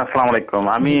 হ্যাঁ, আসসালামু আলাইকুম।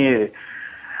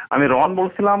 আমি রন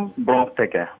বলছিলাম ব্রঙ্কস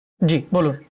থেকে। জি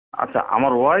বলুন। আচ্ছা,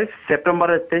 আমার ওয়াইফ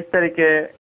সেপ্টেম্বরের 23 তারিখে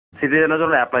সিটিজেনের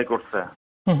জন্য অ্যাপ্লাই করছে,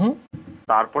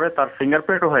 তারপরে তার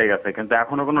ফিঙ্গারপ্রিন্টও হয়ে গেছে, কিন্তু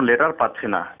এখনো কোনো লেটার পাচ্ছি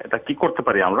না। এটা কি করতে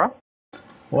পারি আমরা?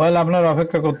 আপনার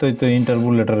অপেক্ষা করতে হইতো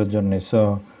ইন্টারভিউ লেটারের জন্য, সো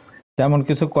তেমন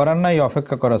কিছু করার নাই,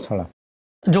 অপেক্ষা করা ছাড়া।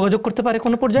 যোগাযোগ করতে পারে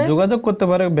কোনো পর্যায়ে? যোগাযোগ করতে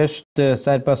পারে, বেশ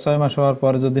 4-5-6 মাস হওয়ার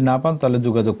পরে যদি না পান তাহলে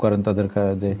যোগাযোগ করেন তাদের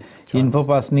কাছে, ইনফো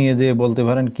পাস নিয়ে যে বলতে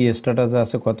পারেন কি স্ট্যাটাসে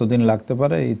আছে, কতদিন লাগতে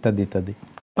পারে, ইত্যাদি ইত্যাদি।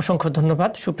 অসংখ্য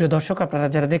ধন্যবাদ। সুপ্রিয় দর্শক, আপনারা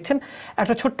যারা দেখছেন,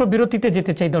 একটা ছোট্ট বিরতিতে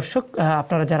যেতে চাই। দর্শক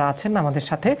আপনারা যারা আছেন আমাদের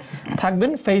সাথে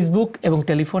থাকবেন ফেসবুক এবং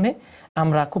টেলিফোনে,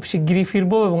 আমরা খুব শিগগিরই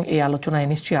ফিরবো এবং এই আলোচনায়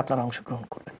নিশ্চয়ই আপনারা অংশগ্রহণ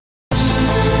করবেন।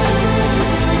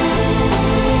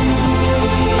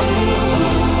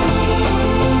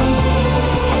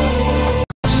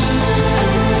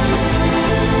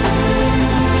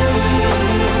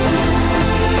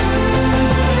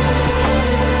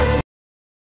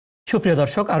 সুপ্রিয়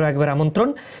দর্শক, আরও একবার আমন্ত্রণ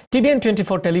TBN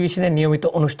 24 টেলিভিশনের নিয়মিত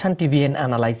অনুষ্ঠান TBN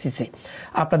অ্যানালাইসিসে।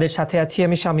 আপনাদের সাথে আছি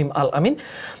আমি শামীম আল আমিন।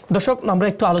 দর্শক, আমরা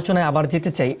একটু আলোচনায় আবার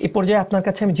যেতে চাই। এই পর্যায়ে আপনার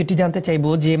কাছে আমি যেটি জানতে চাইব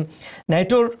যে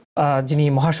ন্যাটোর যিনি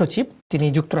মহাসচিব, তিনি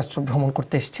যুক্তরাষ্ট্র ভ্রমণ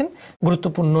করতে এসেছেন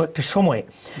গুরুত্বপূর্ণ একটি সময়ে।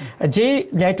 যে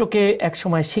ন্যাটোকে এক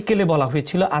সময় সেকেলে বলা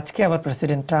হয়েছিল, আজকে আবার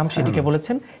প্রেসিডেন্ট ট্রাম্প সেটিকে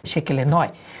বলেছেন সেকেলে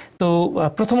নয়। তো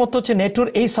প্রথমত হচ্ছে ন্যাটোর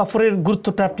এই সফরের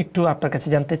গুরুত্বটা আপনি একটু আপনার কাছে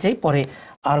জানতে চাই, পরে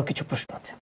আরও কিছু প্রশ্ন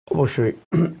আছে। অবশ্যই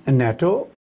ন্যাটো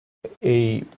এই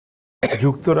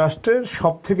যুক্তরাষ্ট্রের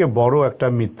সব থেকে বড় একটা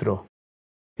মিত্র,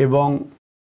 এবং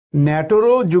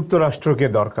ন্যাটোরও যুক্তরাষ্ট্রকে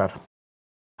দরকার।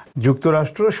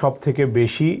 যুক্তরাষ্ট্র সব থেকে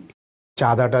বেশি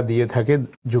চাঁদাটা দিয়ে থাকে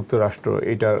যুক্তরাষ্ট্র,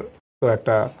 এটার তো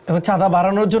একটা চাঁদা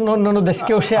বাড়ানোর জন্য অন্যান্য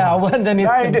দেশকেও সে আহ্বান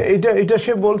জানিয়েছে। এটা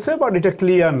সে বলছে, বাট এটা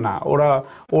ক্লিয়ার না।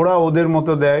 ওরা ওদের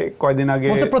মতো দেয়। কয়দিন আগে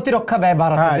প্রতিরক্ষা ব্যয়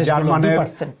বাড়াতে জার্মানের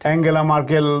অ্যাঙ্গেলা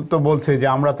মার্কেল তো বলছে যে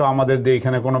আমরা তো আমাদের দিয়ে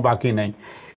এখানে কোনো বাকি নাই।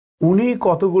 উনি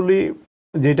কতগুলি,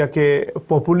 যেটাকে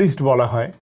পপুলিস্ট বলা হয়,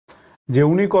 যে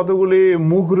উনি কতগুলি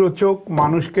মুখরোচক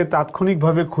মানুষকে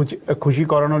তাৎক্ষণিকভাবে খুশি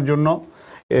করানোর জন্য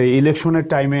ইলেকশনের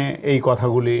টাইমে এই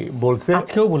কথাগুলি বলছে,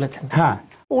 আজকেও বলেছেন। হ্যাঁ,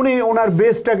 উনি ওনার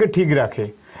বেসটাকে ঠিক রাখে।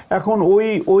 এখন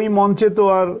ওই মঞ্চে তো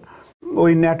আর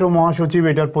ওই ন্যাটো মহাসচিব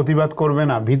এটার প্রতিবাদ করবে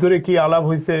না। ভিতরে কি আলাপ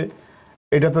হয়েছে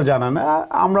এটা তো জানা না।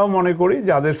 আমরাও মনে করি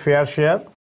যাদের ফেয়ার শেয়ার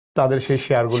তাদের সেই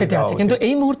শেয়ারগুলো সেটা আছে। কিন্তু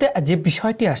এই মুহূর্তে যে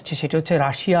বিষয়টি আসছে সেটা হচ্ছে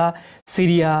রাশিয়া,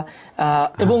 সিরিয়া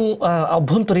এবং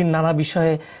অভ্যন্তরীণ নানা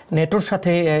বিষয়ে নেটোর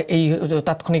সাথে এই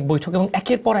তাৎক্ষণিক বৈঠক, এবং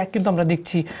একের পর এক কিন্তু আমরা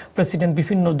দেখছি প্রেসিডেন্ট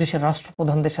বিভিন্ন দেশের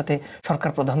রাষ্ট্রপ্রধানদের সাথে,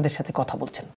 সরকার প্রধানদের সাথে কথা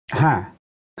বলছেন। হ্যাঁ,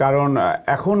 কারণ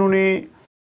এখন উনি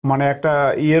মানে একটা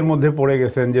ইয়ের মধ্যে পড়ে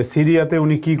গেছেন যে সিরিয়াতে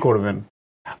উনি কি করবেন।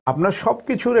 আপনার সব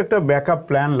কিছুর একটা ব্যাকআপ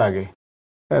প্ল্যান লাগে,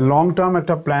 লং টার্ম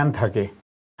একটা প্ল্যান থাকে।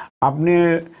 আপনি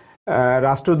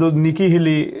রাষ্ট্রদূত নিকি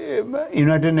হিলি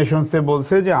ইউনাইটেড নেশনসে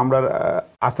বলছে যে আমরা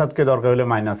আসাদকে দরকার হলে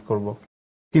মাইনাস করব,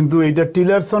 কিন্তু এটা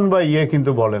টিলারসন বা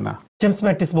কিন্তু বলে না, জেমস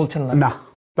ম্যাটিস বলছেন না, না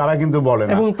তারা কিন্তু বলে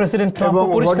না। এবং প্রেসিডেন্ট ট্রাম্প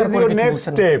পরিষ্কার করে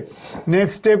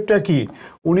নেক্সট স্টেপটা কি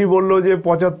উনি বলল যে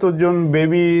 75 জন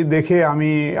বেবি দেখে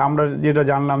আমরা যেটা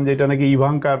জানলাম যে এটা নাকি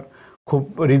ইভাঙ্কার খুব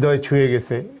হৃদয় ছুঁয়ে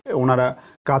গেছে, ওনারা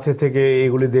কাছে থেকে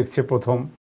এগুলি দেখছে প্রথম,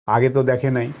 আগে তো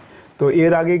দেখে নাই। তো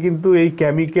এর আগে কিন্তু এই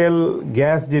কেমিক্যাল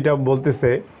গ্যাস যেটা বলতেছে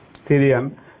সিরিয়ান,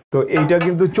 তো এইটা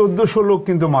কিন্তু 1400 লোক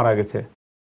কিন্তু মারা গেছে।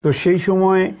 তো সেই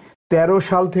সময় 13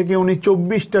 সাল থেকে উনি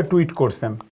 24টা টুইট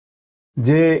করছেন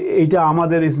যে এইটা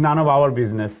আমাদের is none of our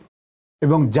business,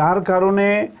 এবং যার কারণে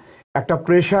একটা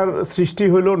প্রেশার সৃষ্টি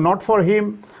হলো। নট ফর হিম,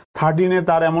 13-এ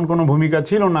তার এমন কোনো ভূমিকা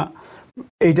ছিল না,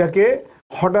 এইটাকে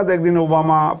হঠাৎ একদিন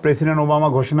প্রেসিডেন্ট ওবামা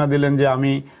ঘোষণা দিলেন যে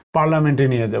আমি পার্লামেন্টে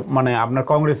নিয়ে যাব, মানে আপনার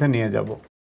কংগ্রেসে নিয়ে যাব,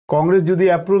 কংগ্রেস যদি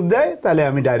অ্যাপ্রুভ দেয় তাহলে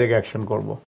আমি ডাইরেক্ট অ্যাকশন করব।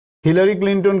 হিলারি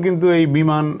ক্লিন্টন কিন্তু এই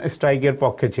বিমান স্ট্রাইকের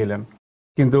পক্ষে ছিলেন,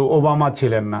 কিন্তু ওবামা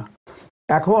ছিলেন না।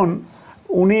 এখন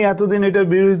উনি এতদিন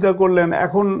এটার বিরোধিতা করলেন,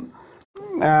 এখন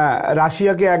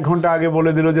রাশিয়াকে 1 ঘন্টা আগে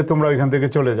বলে দিল যে তোমরা ওইখান থেকে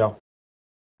চলে যাও।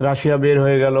 রাশিয়া বের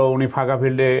হয়ে গেল, উনি ফাঁকা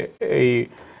ফিল্ডে এই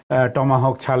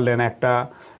টমাহক ছাড়লেন, একটা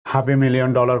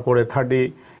 $500,000 করে $30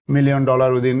 মিলিয়ন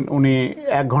উনি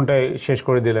 1 ঘন্টায় শেষ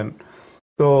করে দিলেন।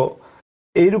 তো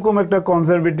এইরকম একটা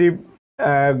কনজারভেটিভ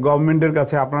গভর্নমেন্টের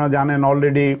কাছে আপনারা জানেন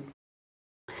অলরেডি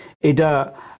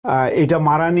এটা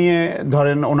মারা নিয়ে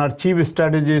ধরেন ওনার চিফ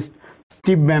স্ট্র্যাটেজিস্ট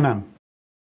স্টিভ ব্যানান,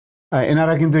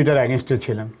 এনারা কিন্তু এটার অ্যাগেনস্টে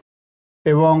ছিলেন,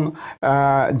 এবং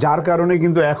যার কারণে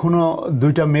কিন্তু এখনো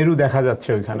 2টা মেরু দেখা যাচ্ছে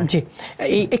ওইখানে। জি,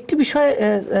 এই একটি বিষয়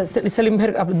সেলিম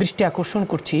ভাইয়ের দৃষ্টি আকর্ষণ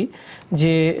করছি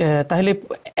যে তাহলে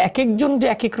এক একজন যে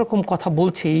এক এক রকম কথা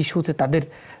বলছে এই ইস্যুতে, তাদের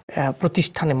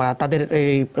প্রতিষ্ঠানে বা তাদের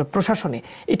এই প্রশাসনে,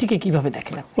 এটিকে কিভাবে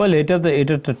দেখেন? এটা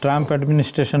একটা ট্রাম্প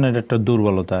অ্যাডমিনিস্ট্রেশনের একটা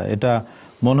দুর্বলতা। এটা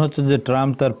মনে হচ্ছে যে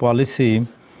ট্রাম্প তার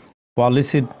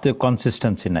পলিসিতে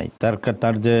কনসিস্টেন্সি নাই,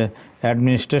 তার যে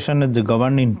অ্যাডমিনিস্ট্রেশনের যে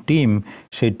গভর্নিং টিম,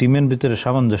 সেই টিমের ভিতরে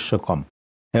সামঞ্জস্য কম,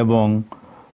 এবং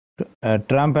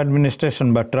ট্রাম্প অ্যাডমিনিস্ট্রেশন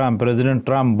বা প্রেসিডেন্ট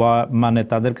ট্রাম্প মানে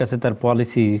তাদের কাছে তার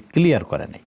পলিসি ক্লিয়ার করে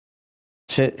নাই,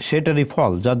 সেটারই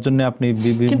ফল, যার জন্য আপনি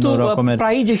বিভিন্ন রকমের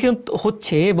প্রায় যেহেতু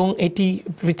হচ্ছে, এবং এটি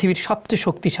পৃথিবীর সবচেয়ে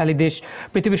শক্তিশালী দেশ,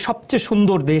 পৃথিবীর সবচেয়ে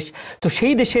সুন্দর দেশ, তো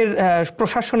সেই দেশের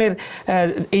প্রশাসনের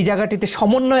এই জায়গাটিতে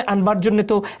সমন্বয় আনবার জন্য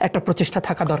তো একটা প্রচেষ্টা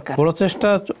থাকা দরকার। প্রচেষ্টা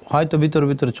হয়তো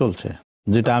ভিতরে চলছে,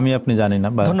 যেটা আপনি জানি না।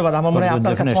 ধন্যবাদ। আমার মনে হয়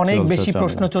আপনার কাছে অনেক বেশি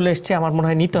প্রশ্ন চলে এসছে, আমার মনে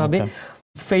হয় নিতে হবে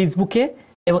ফেসবুকে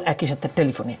এবং একই সাথে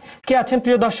টেলিফোনে। কে আছেন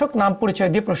প্রিয় দর্শক? নাম পরিচয়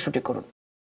দিয়ে প্রশ্নটি করুন।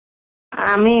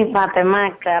 আমি ফাতেমা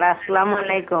আক্তার। আসসালামু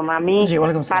আলাইকুম। আমি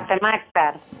ফাতেমা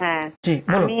আক্তার। হ্যাঁ,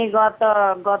 আমি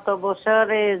গত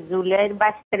বছরে জুলাইয়ের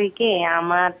 22 তারিখে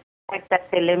আমার একটা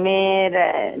ছেলে মেয়ের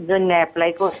জন্য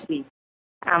অ্যাপ্লাই করছি।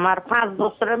 আমার 5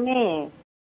 বছরের মেয়ে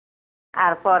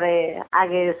আর পরে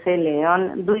আগে ছেলে,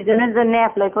 2 জনের জন্য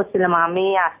অ্যাপ্লাই করছিলাম। আমি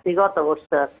আসছি গত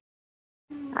বছর।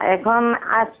 এখন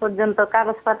আজ পর্যন্ত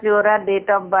কাগজপত্র, ওরা date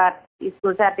of birth,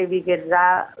 school certificate, যা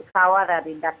খাওয়ার আর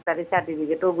ডাক্তারি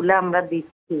সার্টিফিকেট, ওগুলো আমরা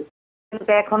দিচ্ছি,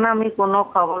 কিন্তু এখন আমি কোনো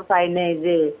খবর পাই নাই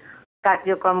যে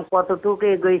কার্যক্রম কতটুকু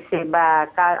এগোইছে বা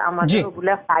আমাদের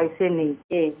ওগুলা পাইছে নেই।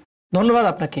 ধন্যবাদ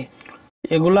আপনাকে।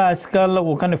 এগুলা আজকাল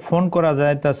ওখানে ফোন করা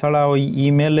যায়, তাছাড়া ওই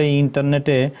ইমেলে,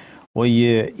 ইন্টারনেটে ওই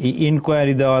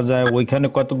ইনকোয়ারি দেওয়া যায়, ওইখানে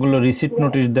কতগুলো রিসিট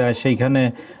নোটিশ দেয়, সেইখানে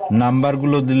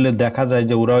নাম্বারগুলো দিলে দেখা যায়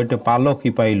যে ওরা ওইটা পালো কি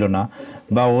পাইলো না,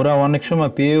 বা ওরা অনেক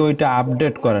সময় পেয়ে ওইটা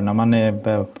আপডেট করে না, মানে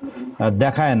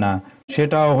দেখায় না,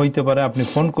 সেটাও হইতে পারে। আপনি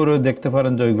ফোন করেও দেখতে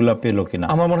পারেন যে ওইগুলা পেলো কিনা।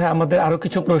 আমার মনে হয় আমাদের আরো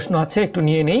কিছু প্রশ্ন আছে, একটু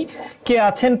নিয়ে নেই। কে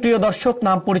আছেন প্রিয় দর্শক?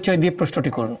 নাম পরিচয় দিয়ে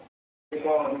প্রশ্নটি করুন।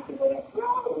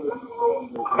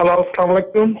 হ্যালো, আসসালামু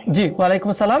আলাইকুম। জি, ওয়ালাইকুম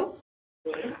আসসালাম।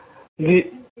 জি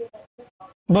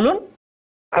বলুন।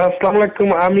 আসসালামু আলাইকুম,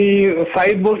 আমি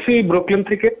সাইদ বলছি ব্রুকলিন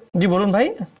থেকে। জি বলুন ভাই।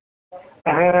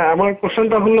 হ্যাঁ, আমার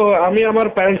কোশ্চেনটা হলো, আমি আমার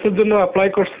প্যারেন্টস এর জন্য অ্যাপ্লাই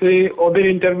করছি। ওদের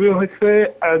ইন্টারভিউ হয়েছে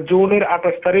জুনের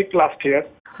 28 তারিখ লাস্ট ইয়ার।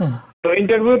 তো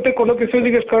ইন্টারভিউতে কোনো কিছু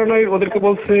জিজ্ঞেস করে নাই, ওদেরকে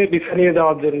বলছে ভিসা নিয়ে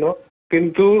যাওয়ার জন্য।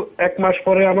 কিন্তু 1 মাস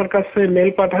পরে আমার কাছে মেল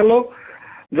পাঠালো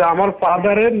যে আমার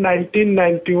ফাদারের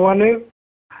 1991-এর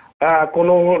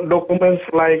কোনো ডকুমেন্টস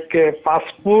লাইক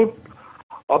পাসপোর্ট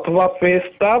অথবা পে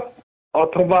স্টাফ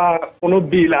অথবা কোনো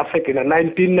বিল আছে কিনা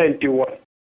 1991।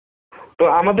 তো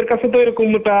আমাদের কাছে তো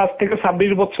এরকমটা আজ থেকে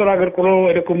 26 বছর আগের কোনো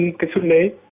এরকম কিছু নেই।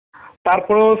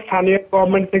 তারপরেও স্থানীয়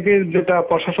গভর্নমেন্ট থেকে, যেটা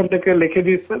প্রশাসন থেকে লিখে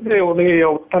দিয়েছে যে উনি এই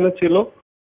অবস্থানে ছিল,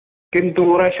 কিন্তু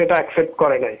ওরা সেটা অ্যাকসেপ্ট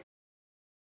করে নাই।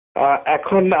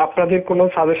 এখন আপনাদের কোনো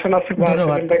সাজেশন আছে?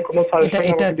 কোনো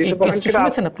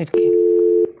সাজেশন আপনি কি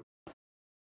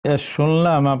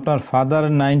শুনলাম আপনার ফাদার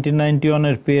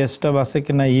 1991-এর পে স্টাফ আছে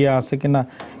কিনা, আছে কিনা,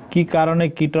 কি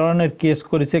ধরনের কেস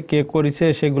করেছে, কে করেছে,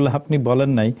 সেগুলো আপনি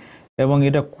বলেন নাই। এবং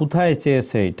এটা কোথায়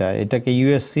চেয়েছে? এটাকে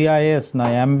USCIS না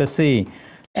এমবেসি?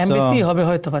 এমবেসি হবে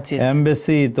হয়তো,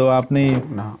 এমবেসি। তো আপনি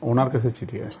না, ওনার কাছে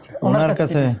চিঠি আসছে, ওনার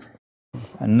কাছে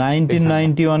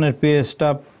 1991-এর পে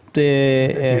স্টাফ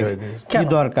কি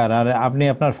দরকার? আর আপনি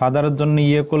আপনার ফাদারের জন্য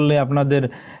করলে আপনাদের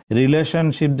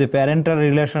রিলেশনশিপ, যে প্যারেন্টাল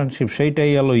রিলেশনশিপ,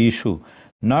 সেইটাই হলো ইস্যু,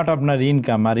 নট আপনার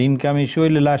ইনকাম। আর ইনকাম ইস্যু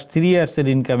হইলে লাস্ট 3 ইয়ার্সের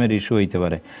ইনকামের ইস্যু হইতে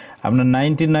পারে। আপনার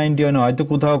 1991 হয়তো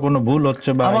কোথাও কোনো ভুল হচ্ছে,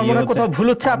 বা কোথাও ভুল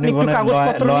হচ্ছে, আপনি একটু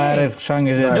কাগজপত্র লয়ারের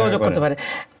সঙ্গে যোগাযোগ করতে পারে।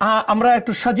 আমরা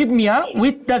একটু সজীব মিয়া,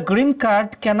 with the green card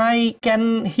can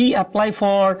he apply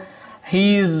for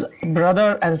his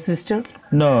brother and sister?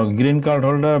 No, green card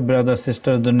holder brother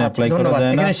sister জন্য অ্যাপ্লাই করা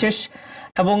যায় না। এখানে শেষ।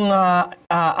 এবং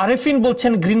আরেফিন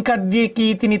বলছেন গ্রিন কার্ড দিয়ে কি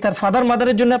তিনি তার ফাদার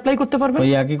মাদারের জন্য অ্যাপ্লাই করতে পারবেন?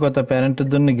 ওই একই কথা, প্যারেন্টের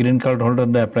জন্য গ্রিন কার্ড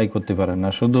হোল্ডাররা অ্যাপ্লাই করতে পারেন না,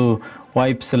 শুধু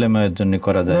ওয়াইফ ছেলে মেয়ের জন্য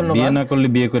করা যায়। বিয়ে না করলে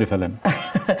বিয়ে করে ফেলেন।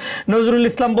 নজরুল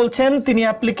ইসলাম বলছেন তিনি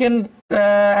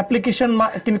অ্যাপ্লিকেশন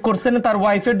তিনি করছেন তার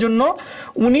ওয়াইফের জন্য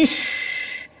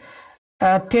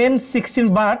 19/10/16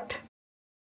 বাট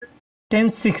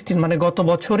 10/16 মানে গত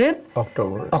বছরের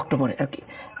অক্টোবরে আর কি।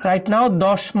 রাইট নাও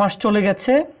 10 মাস চলে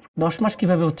গেছে। 10 মাস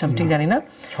কিভাবে হচ্ছে আমি ঠিক জানি না।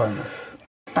 6 মাস।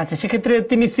 আচ্ছা, সেক্ষেত্রে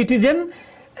তিনি সিটিজেন,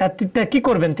 কি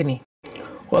করবেন তিনি?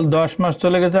 10 মাস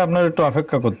চলে গেছে, আপনার একটু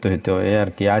অপেক্ষা করতে হইতো এই আর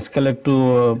কি। আজকাল একটু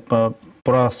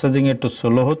প্রসেসিং একটু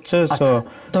স্লো হচ্ছে,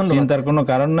 চিন্তার কোনো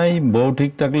কারণ নাই। বউ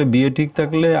ঠিক থাকলে, বিয়ে ঠিক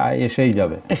থাকলে এসেই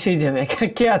যাবে।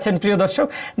 কে আছেন প্রিয় দর্শক?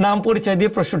 নাম পরিচয়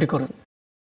দিয়ে প্রশ্নটি করুন।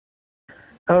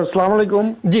 আসসালামু আলাইকুম।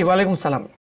 জি, ওয়ালাইকুম সালাম।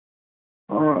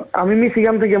 আমি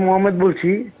মিশিগান থেকে মোহাম্মদ বলছি।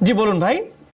 জি, বলুন ভাই।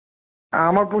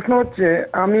 আমার প্রশ্ন হচ্ছে,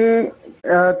 আমি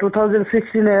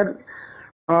 2016-এর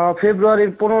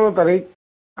ফেব্রুয়ারির 15 তারিখ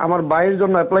আমার ভাইয়ের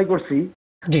জন্য অ্যাপ্লাই করছি।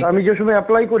 আমি যে সময়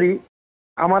অ্যাপ্লাই করি,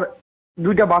 আমার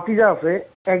দুইটা ভাতিজা আছে,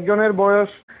 একজনের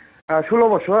বয়স 16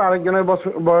 বছর, আরেকজনের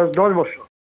বয়স 10 বছর।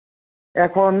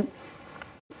 এখন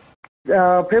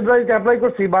ফেব্রুয়ারিতে অ্যাপ্লাই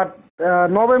করছি, বাট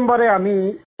নভেম্বরে আমি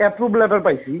অ্যাপ্রুভ লেটার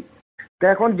পাইছি। তো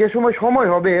এখন যে সময়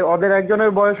হবে, ওদের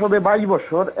একজনের বয়স হবে 22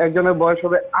 বছর, একজনের বয়স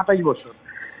হবে 28 বছর,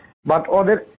 বাট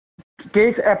ওদের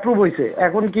কেস অ্যাপ্রুভ হয়েছে।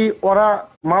 এখন কি ওরা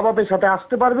মা বাপের সাথে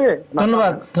আসতে পারবে?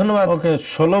 ধন্যবাদ। ওকে,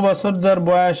 16 বছর যার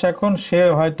বয়স এখন, সে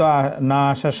হয়তো না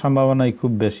আসার সম্ভাবনাই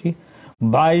খুব বেশি।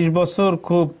 22 বছর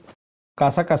খুব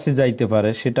কাছাকাছি যাইতে পারে,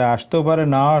 সেটা আসতেও পারে,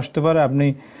 নাও আসতে পারে। আপনি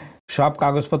সব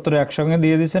কাগজপত্র একসঙ্গে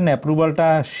দিয়ে দিয়েছেন, অ্যাপ্রুভালটা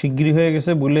শীঘ্রই হয়ে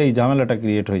গেছে বলে এই ঝামেলাটা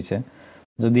ক্রিয়েট হয়েছে।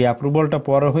 যদি অ্যাপ্রুভালটা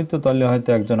পরে হইতো তাহলে হয়তো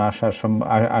একজন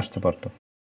আসতে পারতো।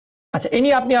 আচ্ছা, এই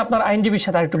নিয়ে আপনি আপনার আইনজীবীর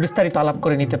সাথে একটু বিস্তারিত আলাপ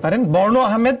করে নিতে পারেন। বর্ণ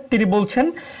আহমেদ তিনি বলছেন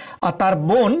তার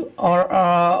বোন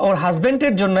ওর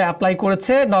হাজবেন্ডের জন্য অ্যাপ্লাই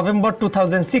করেছে নভেম্বর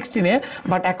 2016-এ,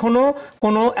 বাট এখনো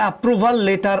কোনো অ্যাপ্রুভাল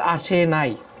লেটার আসে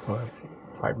নাই।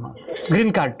 5 মাস গ্রিন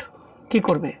কার্ড কি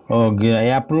করবে?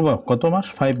 অ্যাপ্রুভাল কত মাস?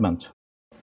 5 মাস।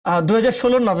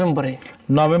 2016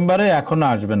 নভেম্বরে এখনো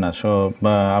আসবে না।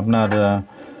 আপনার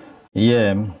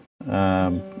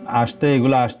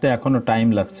এগুলো আসতে এখনো টাইম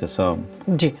লাগছে সব।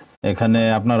 জি, এখানে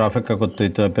আপনার অপেক্ষা করতে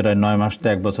হইতো প্রায় 9 মাস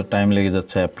থেকে 1 বছর টাইম লেগে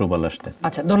যাচ্ছে অ্যাপ্রুভাল আসতে।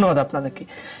 আচ্ছা, ধন্যবাদ আপনাদেরকে।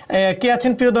 কে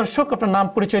আছেন প্রিয় দর্শক, আপনার নাম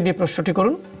পরিচয় দিয়ে প্রশ্নটি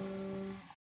করুন।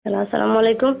 হ্যালো, আসসালামু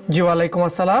আলাইকুম। জি, ওয়ালাইকুম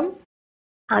আসসালাম।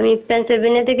 আমি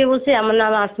পেনসিলভেনিয়া থেকে বলছি, আমার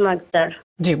নাম আসমা আক্তার।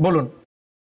 জি, বলুন।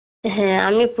 হ্যাঁ,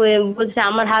 আমি বলছি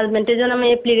আমার হাজবেন্ডের জন্য আমি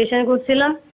অ্যাপ্লিকেশন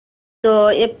করছিলাম, তো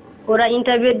ওরা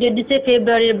ইন্টারভিউ ডেট দিচ্ছে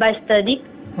ফেব্রুয়ারির 22 তারিখ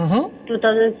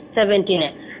 2017-এ।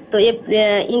 তো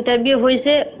ইন্টারভিউ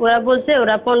হয়েছে, ওরা বলছে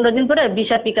ওরা 15 দিন পরে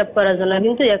ভিসা পিক আপ করার জন্য,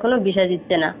 কিন্তু এখনো ভিসা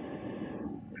দিচ্ছে না।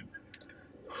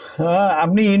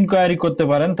 আপনি ইনকোয়ারি করতে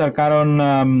পারেন, তার কারণ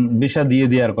ভিসা দিয়ে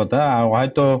দেওয়ার কথা,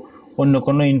 হয়তো অন্য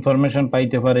কোনো ইনফরমেশন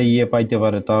পাইতে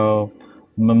পারে, তো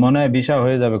মনে হয় ভিসা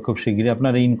হয়ে যাবে খুব শীঘ্রই।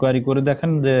 আপনারা ইনকোয়ারি করে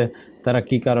দেখেন যে তারা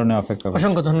কি কারণে অপেক্ষা করে।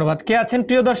 অসংখ্য ধন্যবাদ। কে আছেন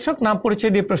প্রিয় দর্শক, নাম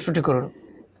পরিচয় দিয়ে প্রশ্নটি করুন।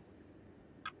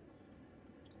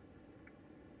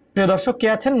 প্রিয় দর্শক কে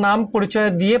আছেন, নাম পরিচয়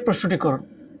দিয়ে প্রশ্নটি করুন।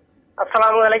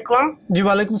 আসসালামু আলাইকুম। জি,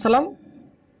 ওয়ালাইকুম সালাম।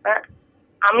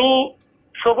 আমি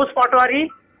সবুজ পাটোয়ারি,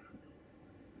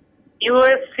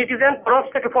 ইউএস সিটিজেন, ফ্রান্স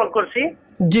থেকে ফোন করছি।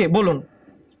 জি, বলুন।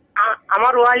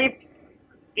 আমার ওয়াইফ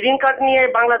গ্রিন কার্ড নিয়ে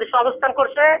বাংলাদেশে অবস্থান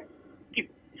করছে,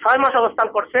 6 মাস অবস্থান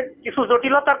করছে। কিছু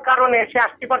জটিলতার কারণে সে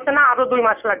আসতে পারছে না, আরো 2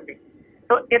 মাস লাগবে।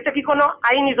 তো এতে কি কোনো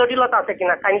আইনি জটিলতা আছে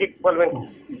কিনা, কাইন্ডলি বলবেন?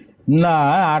 না,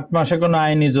 8 মাসে কোনো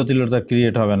আইনি জটিলতা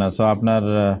ক্রিয়েট হবে না। সো আপনার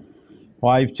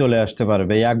ওয়াইফ চলে আসতে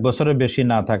পারবে, 1 বছরের বেশি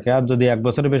না থাকে। আর যদি 1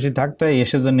 বছরের বেশি থাকতো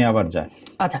এসে জন্য আবার যায়।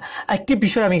 আচ্ছা, একটি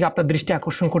বিষয় আমি আপনার দৃষ্টি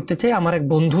আকর্ষণ করতে চাই। আমার এক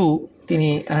বন্ধু, তিনি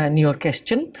নিউ ইয়র্কে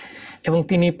এসছেন এবং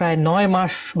তিনি প্রায় 9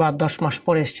 মাস বা 10 মাস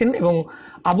পরে এসছেন এবং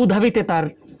আবুধাবিতে তার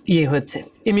হয়েছে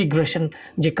ইমিগ্রেশন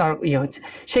যে হয়েছে।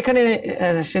 সেখানে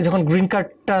সে যখন গ্রিন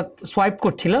কার্ডটা সোয়াইপ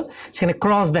করছিল, সেখানে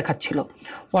ক্রস দেখাচ্ছিল।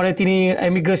 পরে তিনি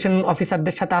ইমিগ্রেশন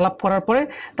অফিসারদের সাথে আলাপ করার পরে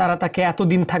তারা তাকে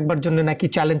এতদিন থাকবার জন্য নাকি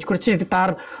চ্যালেঞ্জ করেছে। এটি তার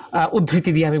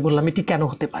উদ্ধৃতি দিয়ে আমি বললাম, এটি কেন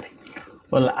হতে পারে?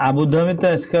 আবুধাবিতে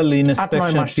আজকাল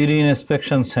প্রি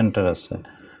ইন্সপেকশন সেন্টার আছে,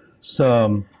 সো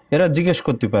এরা জিজ্ঞেস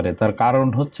করতে পারে। তার কারণ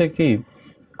হচ্ছে কি,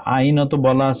 আইনত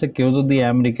বলা আছে কেউ যদি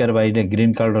আমেরিকার বাইরে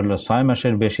গ্রিন কার্ড হলে 6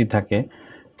 মাসের বেশি থাকে,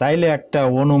 তাইলে একটা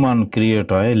অনুমান ক্রিয়েট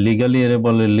হয়, লিগালি এর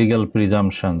বলে লিগাল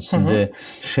প্রিজামশনস, যে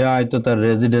সে হয়তো তার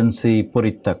রেজিডেন্সি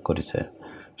পরিত্যাগ করেছে।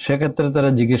 সেক্ষেত্রে তারা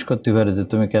জিজ্ঞেস করতে পারে যে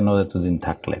তুমি কেন এতদিন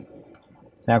থাকলে।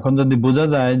 এখন যদি বোঝা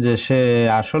যায় যে সে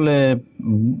আসলে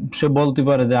বলতে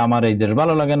পারে যে আমার এই দেশ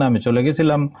ভালো লাগে না, আমি চলে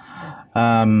গেছিলাম,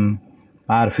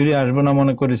 আর ফিরে আসবো না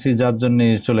মনে করেছি, যার জন্য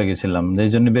চলে গেছিলাম, যেই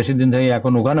জন্য বেশি দিন থেকে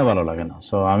এখন ওখানে ভালো লাগে না,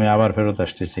 সো আমি আবার ফেরত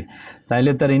আসতেছি।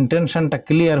 তাইলে তার ইন্টেনশনটা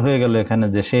ক্লিয়ার হয়ে গেল এখানে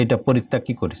যে সে এটা পরিত্যাগ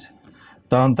কি করেছে,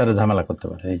 তখন তারা ঝামেলা করতে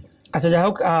পারে। এই আচ্ছা, যাই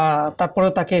হোক, তারপরে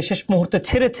তাকে শেষ মুহূর্তে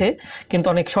ছেড়েছে, কিন্তু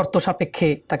অনেক শর্ত সাপেক্ষে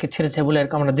তাকে ছেড়েছে বলে আর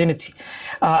কি আমরা জেনেছি।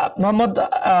 মোহাম্মদ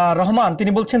রহমান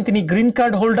তিনি বলছেন তিনি green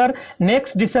card holder,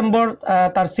 next December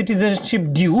তার সিটিজেনশিপ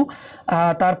ডিউ,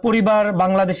 তার পরিবার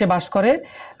বাংলাদেশে বাস করে,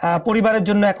 পরিবারের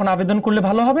জন্য এখন আবেদন করলে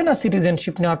ভালো হবে না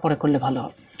সিটিজেনশিপ নেওয়ার পরে করলে ভালো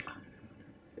হবে?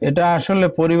 এটা আসলে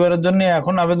পরিবারের জন্য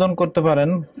এখন আবেদন করতে পারেন,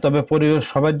 তবে পরিবার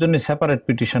সবার জন্য সেপারেট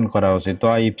পিটিশন করা উচিত,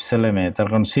 ওয়াইফ ছেলে মেয়ে। তার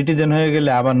কারণ সিটিজেন হয়ে গেলে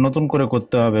আবার নতুন করে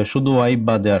করতে হবে, শুধু ওয়াইফ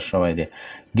বাদে আর সবাই দিয়ে।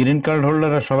 গ্রিন কার্ড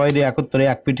হোল্ডাররা সবাই দিয়ে একত্রে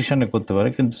এক পিটিশনে করতে পারে,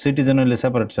 কিন্তু সিটিজেন হলে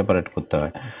সেপারেট করতে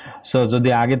হয়। সো যদি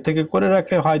আগে থেকে করে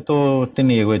রাখে হয়তো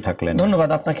তিনি এগোয় থাকলেন। ধন্যবাদ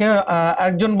আপনাকে।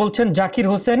 একজন বলছেন Zakir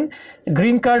Hossain,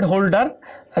 green card holder,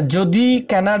 যদি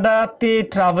কানাডাতে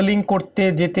ট্রাভেলিং করতে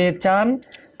যেতে চান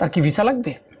তার কি ভিসা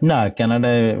লাগবে? না,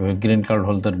 কানাডায় গ্রিন কার্ড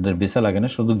হোল্ডারদের ভিসা লাগে না,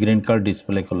 শুধু গ্রিন কার্ড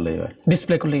ডিসপ্লে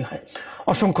করলেই হয়।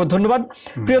 অসংখ্য ধন্যবাদ।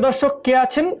 প্রিয় দর্শক, কে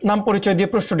আছেন নাম পরিচয় দিয়ে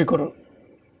প্রশ্নটি করুন।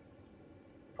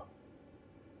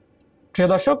 প্রিয়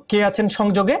দর্শক, কে আছেন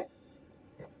সংযোগে?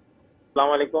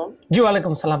 আসসালামু আলাইকুম। জি,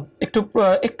 ওয়ালাইকুম সালাম।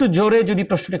 একটু জোরে যদি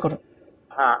প্রশ্নটি করুন।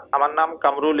 হ্যাঁ, আমার নাম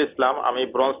কামরুল ইসলাম, আমি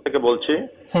ব্রঞ্জ থেকে বলছি।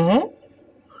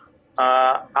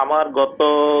 আমার গত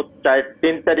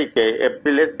 3 তারিখে,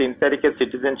 এপ্রিলের 3 তারিখে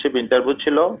সিটিজেনশিপ ইন্টারভিউ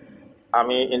ছিল।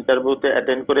 আমি ইন্টারভিউতে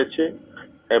অ্যাটেন্ড করেছি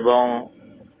এবং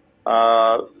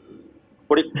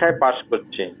পরীক্ষায় পাশ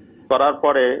করার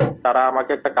পরে তারা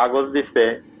আমাকে একটা কাগজ দিচ্ছে,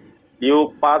 you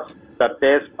pass the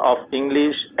test of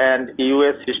English and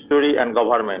US history and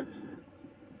government.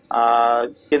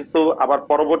 কিন্তু আবার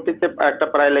পরবর্তীতে একটা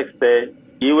প্রায় লেখছে,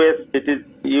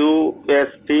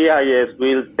 USCIS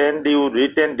will send you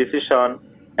written decision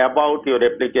about your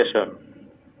application.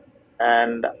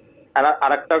 And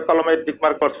আরেকটা কলমে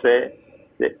টিকমার্ক করছে,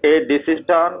 a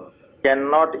decision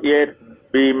cannot yet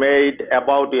be made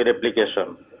about your application.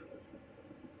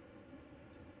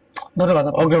 ধন্যবাদ।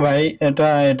 ওকে ভাই,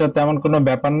 এটা তেমন কোনো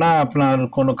ব্যাপার না। আপনার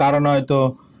কোনো কারণ হয়তো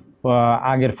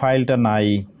আগের ফাইলটা নাই,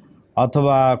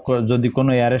 অথবা যদি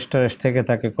কোনো অ্যারেস্ট থেকে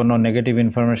থাকে, কোনো নেগেটিভ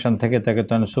ইনফরমেশন থেকে থাকে,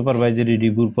 তখন সুপারভাইজারি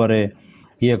রিভিউর পরে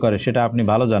করে, সেটা আপনি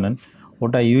ভালো জানেন।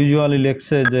 ওটা ইউজুয়ালি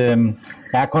লেখছে যে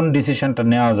এখন ডিসিশনটা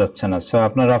নেওয়া যাচ্ছে না, সো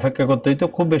আপনার অপেক্ষা করতেই তো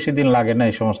খুব বেশি দিন লাগে না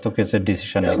এই সমস্ত কেসের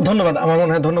ডিসিশন। ধন্যবাদ, আমার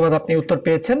মনে হয় ধন্যবাদ, আপনি উত্তর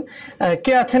পেয়েছেন।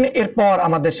 কে আছেন এরপর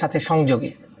আমাদের সাথে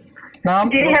সংযোগে? নাম?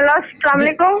 জি, হ্যালো, আসসালামু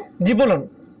আলাইকুম। জি, বলুন।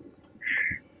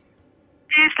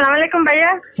 জি, আসসালামু আলাইকুম ভাইয়া।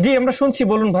 জি, আমরা শুনছি,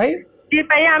 বলুন ভাই। জি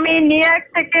ভাইয়া, আমি নিউ ইয়র্ক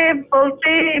থেকে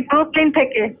বলছি, ব্রুকলিন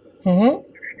থেকে।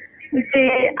 জি,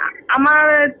 আমার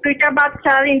 2টা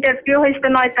বাচ্চার ইন্টারভিউ হয়েছে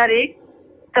 9 তারিখ।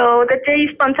 তো ওদের যে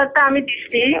স্পন্সরটা আমি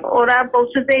দিচ্ছি, ওরা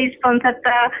বলছে যে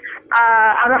স্পন্সরটা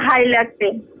আরো হাই লাগবে,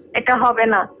 এটা হবে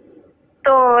না।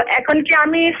 তো এখন কি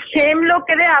আমি সেম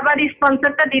লোকের আবার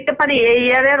স্পন্সরটা দিতে পারি? এই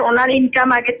ইয়ারের ওনার ইনকাম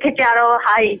আগের থেকে আরো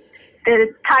হাই,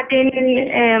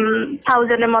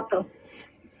 13,000 এর মতো।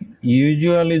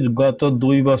 ইউজুয়ালি গত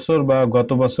 2 বছর বা গত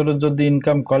বছরের যদি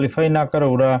ইনকাম কোয়ালিফাই না করে,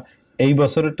 ওরা এই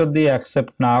বছরেরটা দিয়ে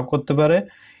অ্যাকসেপ্ট না করতে পারে।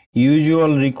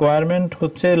 ইউজুয়াল রিকোয়ারমেন্ট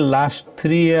হচ্ছে লাস্ট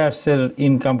 3 ইয়ার্সের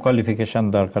ইনকাম কোয়ালিফিকেশন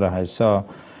দরকার হয়। সো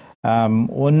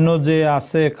অন্য যে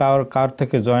আছে কার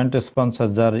থেকে জয়েন্ট স্পন্সর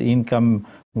যার ইনকাম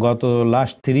গত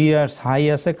লাস্ট 3 ইয়ার্স হাই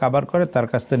আছে কভার করে, তার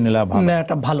কাছ থেকে নিলে ভালো।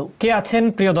 এটা ভালো। কে আছেন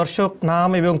প্রিয় দর্শক, নাম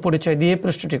এবং পরিচয় দিয়ে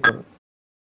প্রশ্নটি করুন।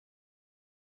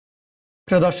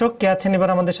 প্রিয় দর্শক, কে আছেন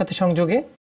এবার আমাদের সাথে সংযোগে?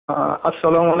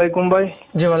 আসসালামু আলাইকুম ভাই।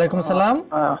 জি, ওয়ালাইকুম সালাম।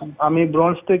 আমি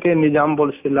ব্রঞ্জ থেকে নিজাম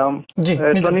বলছিলাম। জি,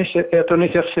 অ্যাটর্নি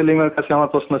শেখ সেলিম এর কাছে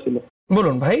আমার প্রশ্ন ছিল।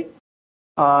 বলুন ভাই।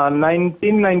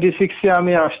 1996-এ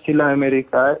আমি আসছিলাম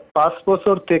আমেরিকায়, 5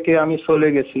 বছর থেকে আমি চলে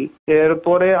গেছি।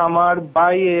 এরপরে আমার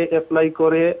ভাই অ্যাপ্লাই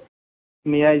করে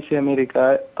নিয়ে আইছে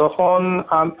আমেরিকায়।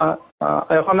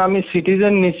 এখন আমি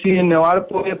সিটিজেন নিছি, নেওয়ার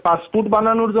পরে পাসপোর্ট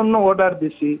বানানোর জন্য অর্ডার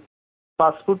দিছি,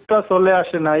 পাসপোর্টটা চলে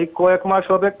আসে নাই। কয়েক মাস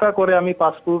অপেক্ষা করে আমি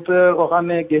পাসপোর্টের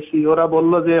ওখানে গেছি, ওরা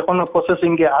বললো যে এখনো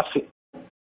প্রসেসিং এ আছে।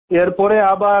 এরপরে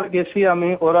আবার গেছি আমি,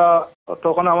 ওরা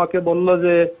তখন আমাকে বললো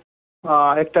যে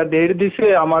একটা ডেট দিছে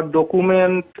আমার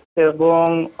ডকুমেন্ট এবং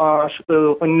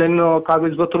অন্যান্য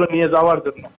কাগজপত্র নিয়ে যাওয়ার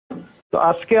জন্য। তো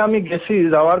আজকে আমি গেছি,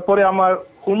 যাওয়ার পরে আমার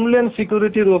হোমল্যান্ড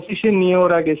সিকিউরিটির অফিসে নিয়ে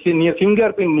ওরা গেছি, নিয়ে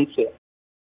ফিঙ্গারপ্রিন্ট নিচ্ছে।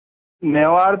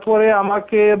 নেওয়ার পরে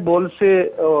আমাকে বলছে,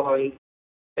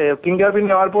 ফিঙ্গারপ্রিন্ট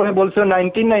নেওয়ার পরে বলছে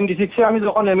 1996-এ আমি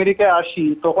যখন আমেরিকায় আসি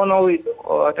তখন ওই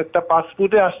একটা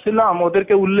পাসপোর্টে আসছিলাম,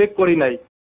 ওদেরকে উল্লেখ করি নাই।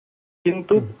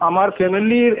 কিন্তু আমার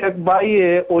ফ্যামিলির এক ভাইয়ে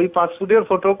ওই পাসপোর্টের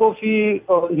ফটোকপি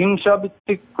হিংসা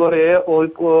ভিত্তিক করে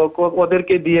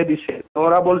ওদেরকে দিয়ে দিছে।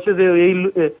 ওরা বলছে যে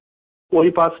ওই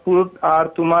পাসপোর্ট আর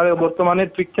তোমার বর্তমানের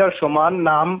পিকচার সমান,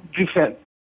 নাম ডিফারেন্ট।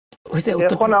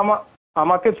 এখন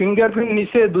আমাকে ফিঙ্গারপ্রিন্ট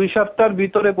নিচে 2 সপ্তাহের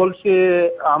ভিতরে বলছে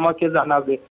আমাকে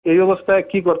জানাবে। এই অবস্থায়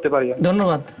কি করতে পারি?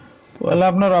 ধন্যবাদ। তাহলে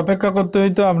আপনার অপেক্ষা করতে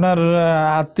হইতো। আপনার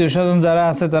আত্মীয় স্বজন যারা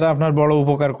আছে তারা আপনার বড়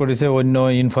উপকার করেছে, অন্য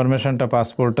ইনফরমেশনটা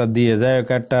পাসপোর্টটা দিয়ে যায়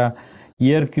একটা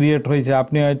ইয়ার ক্রিয়েট হয়েছে।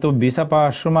 আপনি হয়তো ভিসা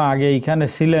পাওয়ার সময় আগে এখানে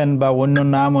ছিলেন বা অন্য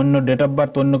নাম, অন্য ডেট অফ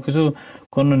বার্থ, অন্য কিছু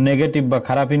কোনো নেগেটিভ বা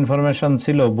খারাপ ইনফরমেশন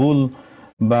ছিল, ভুল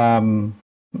বা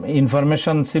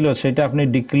ইনফরমেশন ছিল, সেটা আপনি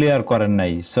ডিক্লেয়ার করেন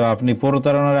নাই। সো আপনি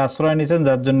প্রতারণার আশ্রয় নিয়েছেন,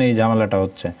 যার জন্য এই ঝামেলাটা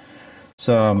হচ্ছে।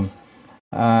 সো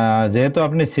যেহেতু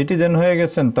আপনি সিটিজেন হয়ে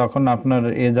গেছেন তখন আপনার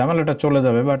এই ঝামেলাটা চলে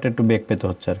যাবে, বাট একটু বেগ পেতে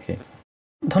হচ্ছে আর কি।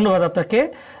 ধন্যবাদ আপনাকে।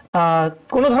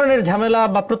 কোনো ধরনের ঝামেলা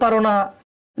বা প্রতারণা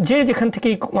যে যেখান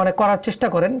থেকেই মানে করার চেষ্টা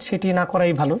করেন সেটি না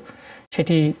করাই ভালো,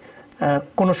 সেটি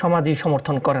কোনো সমাজই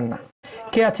সমর্থন করেন না।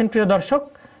 কে আছেন প্রিয় দর্শক?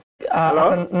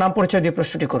 আপনার নাম পরিচয় দিয়ে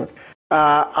প্রশ্নটি করুন।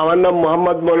 আমার নাম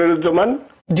মোহাম্মদ মনিরুজ্জামান।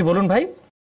 জি বলুন ভাই।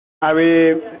 আমি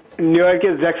নিউ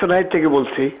ইয়র্কের জ্যাকসন হাইট থেকে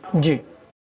বলছি। জি।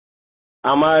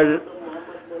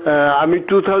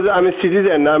 আমি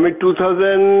সিটিজেন। আমি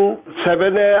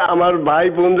 2007-এ আমার ভাই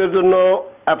বোনদের জন্য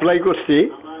অ্যাপ্লাই করছি।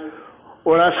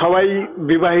 ওরা সবাই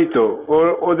বিবাহিত।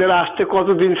 ওদের আসতে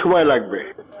কতদিন সময় লাগবে?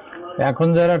 এখন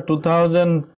যারা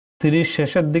 2003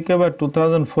 শেষের দিকে বা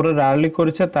 2004-এর আর্লি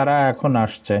করেছে তারা এখন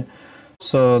আসছে।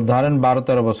 সো ধরেন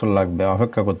 12-13 বছর লাগবে,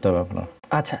 অপেক্ষা করতে হবে আপনার।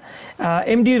 আচ্ছা,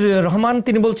 এমডি রহমান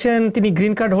তিনি বলছেন তিনি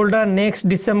গ্রিন কার্ড হোল্ডার, নেক্সট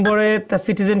ডিসেম্বরে তার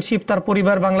সিটিজেনশিপ, তার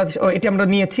পরিবার বাংলাদেশ। এটি আমরা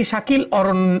নিয়েছি। শাকিল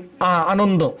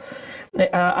আনন্দ,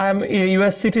 I am a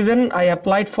US citizen. I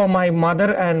applied for my mother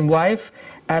and wife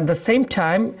at the same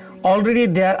time. Already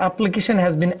their application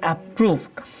has been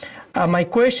approved. My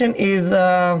question is,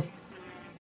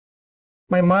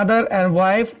 my mother and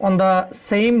wife on the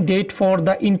same date for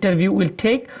the interview will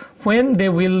take, when they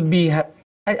will be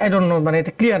I don't know, মানে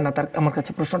এটা clear না তার আমার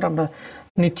কাছে প্রশ্নটা, আমরা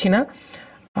নিচ্ছি না।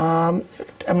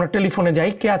 আমরা টেলিফোনে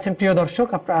যাই। কে আছেন প্রিয় দর্শক?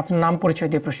 আপনার নাম পরিচয়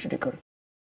দিয়ে প্রশ্নটি করুন।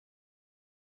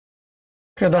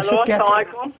 প্রিয় দর্শক কে আছেন?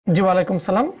 জি ওয়ালাইকুম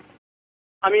সালাম।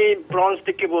 আমি ব্রঞ্জ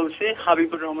থেকে বলছি,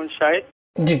 হাবিবুর রহমান সাহেব।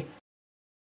 জি।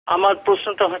 আমার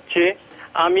প্রশ্নটা হচ্ছে,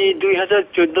 আমি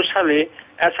 2014 সালে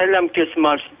অ্যাসাইলাম কেস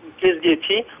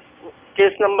দিয়েছি,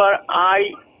 কেস নাম্বার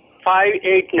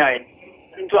I-589,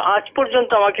 কিন্তু আজ পর্যন্ত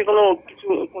আমাকে কোনো কিছু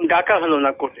ডাকা হলো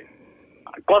না কোর্টে।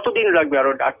 কতদিন লাগবে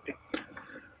আরো ডাকতে?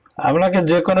 আপনাকে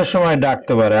যে কোনো সময়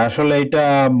ডাকতে পারে। আসলে এটা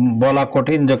বলা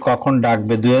কঠিন যে কখন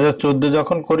ডাকবে। 2014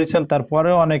 যখন করেছেন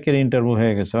তারপরেও অনেকের ইন্টারভিউ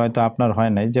হয়ে গেছে, হয়তো আপনার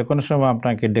হয় নাই। যে কোনো সময়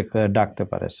আপনাকে ডাকতে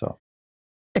পারে। সো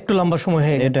একটু লম্বা সময়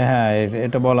হয়ে এটা, হ্যাঁ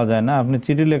এটা বলা যায় না। আপনি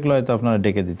চিঠি লিখলে হয়তো আপনারা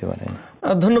ডেকে দিতে পারেন।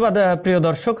 ধন্যবাদ প্রিয়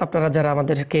দর্শক, আপনারা যারা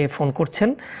আমাদেরকে ফোন করছেন।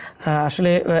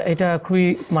 আসলে এটা খুবই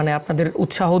মানে আপনাদের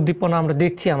উৎসাহ উদ্দীপনা আমরা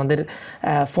দেখছি আমাদের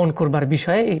ফোন করবার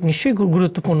বিষয়ে। নিশ্চয়ই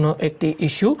গুরুত্বপূর্ণ একটি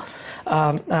ইস্যু।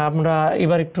 আমরা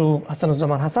এবার একটু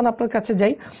হাসানুজ্জামান হাসান আপনার কাছে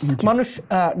যাই। মানুষ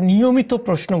নিয়মিত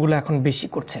প্রশ্নগুলো এখন বেশি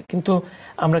করছে, কিন্তু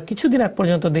আমরা কিছুদিন আগ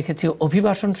পর্যন্ত দেখেছি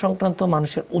অভিবাসন সংক্রান্ত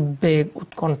মানুষের উদ্বেগ,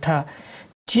 উৎকণ্ঠা,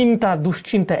 চিন্তা,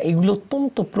 দুশ্চিন্তা এগুলো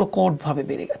অত্যন্ত প্রকটভাবে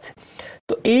বেড়ে গেছে।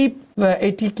 তো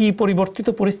এটি কি পরিবর্তিত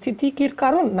পরিস্থিতির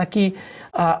কারণ, নাকি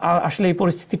আসলে এই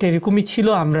পরিস্থিতিটা এরকমই ছিল,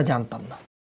 আমরা জানতাম না?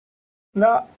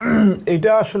 না,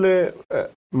 এটা আসলে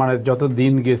মানে যত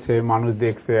দিন গেছে মানুষ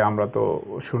দেখছে। আমরা তো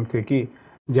শুনছি কি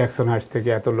জ্যাকসন হাইটস থেকে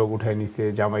এত লোক উঠায় নিছে,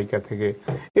 জামাইকা থেকে,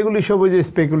 এগুলি সব ওই যে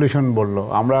স্পেকুলেশন বললো।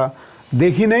 আমরা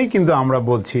দেখি নাই, কিন্তু আমরা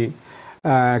বলছি।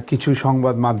 কিছু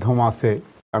সংবাদ মাধ্যম আছে,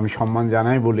 আমি সম্মান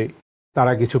জানাই বলি,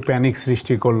 তারা কিছু প্যানিক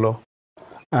সৃষ্টি করলো,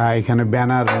 এখানে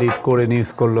ব্যানার লিড করে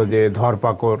নিউজ করলো যে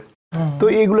ধরপাকড়। তো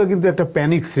এইগুলো কিন্তু একটা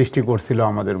প্যানিক সৃষ্টি করছিল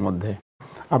আমাদের মধ্যে।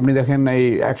 আপনি দেখেন এই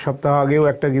 1 সপ্তাহ আগেও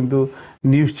একটা কিন্তু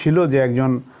নিউজ ছিল যে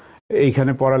একজন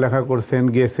এইখানে পড়ালেখা করছেন,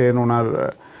 গেছেন, ওনার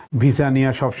ভিসা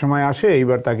নিয়ে সবসময় আসে,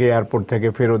 এইবার তাকে এয়ারপোর্ট থেকে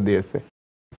ফেরত দিয়েছে।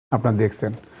 আপনারা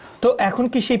দেখছেন তো এখন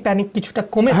কি সেই প্যানিক কিছুটা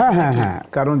কমে? হ্যাঁ হ্যাঁ হ্যাঁ,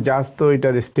 কারণ জাজ তো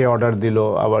এটার স্টে অর্ডার দিল।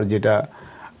 আবার যেটা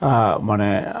মানে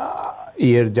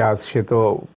জাজ সে তো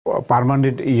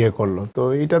পার্মানেন্ট করলো। তো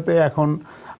এটাতে এখন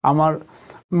আমার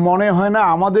মনে হয় না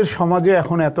আমাদের সমাজে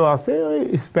এখন এত আছে, ওই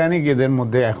হিস্প্যানিক এদের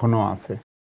মধ্যে এখনো আছে।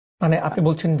 মানে আপনি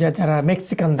বলছেন যে যারা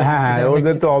মেক্সিকান, হ্যাঁ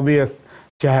ওদের তো অবভিয়াস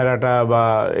চেহারাটা বা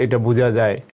এটা বোঝা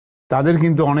যায়। তাদের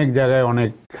কিন্তু অনেক জায়গায়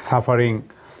অনেক সাফারিং।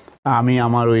 আমি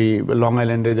আমার ওই লং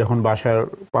আইল্যান্ডে যখন বাসার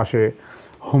পাশে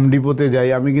হোম ডিপোতে যাই,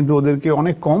 আমি কিন্তু ওদেরকে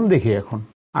অনেক কম দেখি এখন।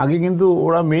 আগে কিন্তু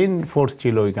ওরা মেইন ফোর্স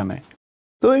ছিল ওইখানে।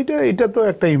 তো এটা তো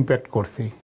একটা ইম্প্যাক্ট করছে।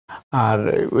 আর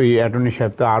ওই অ্যাটর্নি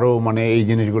সাহেব তো আরও মানে এই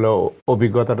জিনিসগুলো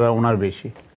অভিজ্ঞতাটা ওনার বেশি।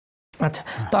 আচ্ছা,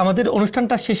 তো আমাদের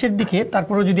অনুষ্ঠানটা শেষের দিকে,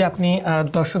 তারপরেও যদি আপনি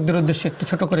দর্শকদের উদ্দেশ্যে একটু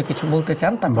ছোট করে কিছু বলতে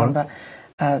চান, তারপর আমরা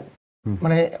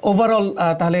মানে ওভারঅল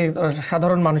তাহলে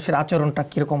সাধারণ মানুষের আচরণটা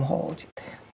কিরকম হওয়া উচিত?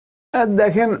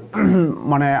 দেখেন,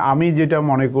 মানে আমি যেটা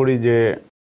মনে করি যে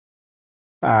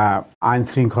আইন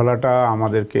শৃঙ্খলাটা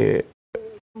আমাদেরকে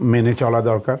মেনে চলা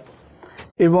দরকার,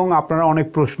 এবং আপনারা অনেক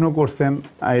প্রশ্ন করছেন,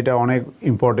 এটা অনেক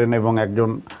ইম্পর্টেন্ট, এবং একজন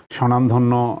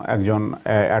স্বনামধন্য একজন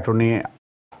অ্যাটর্নি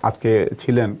আজকে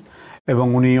ছিলেন এবং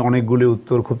উনি অনেকগুলি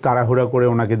উত্তর খুব তাড়াহুড়া করে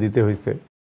ওনাকে দিতে হয়েছে।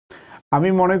 আমি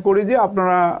মনে করি যে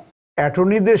আপনারা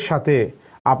অ্যাটর্নিদের সাথে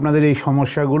আপনাদের এই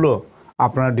সমস্যাগুলো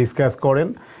আপনারা ডিসকাস করেন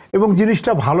এবং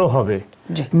জিনিসটা ভালো হবে।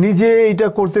 নিজে এটা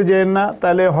করতে যেন না,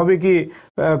 তাহলে হবে কি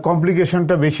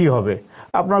কমপ্লিকেশনটা বেশি হবে।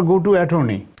 আপনার গো টু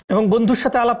অ্যাটর্নি এবং বন্ধুর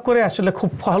সাথে আলাপ করে আসলে খুব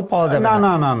ফল পাওয়া যাবে না।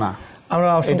 না না না আমরা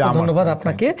অসংখ্য ধন্যবাদ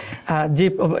আপনাকে। যে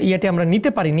ইয়েটি আমরা নিতে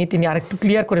পারিনি তিনি আরেকটু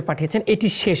ক্লিয়ার করে পাঠিয়েছেন, এটি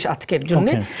শেষ আজকের জন্য।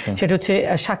 সেটা হচ্ছে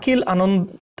শাকিল আনন্দ,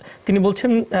 তিনি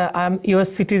বলছেন I am US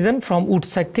citizen from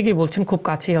Woodside থেকে বলছেন, খুব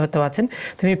কাছেই হয়তো আছেন।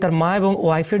 তিনি তার মা এবং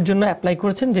ওয়াইফের জন্য অ্যাপ্লাই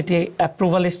করেছেন, যেটি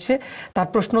অ্যাপ্রুভাল এসছে। তার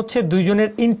প্রশ্ন হচ্ছে দুইজনের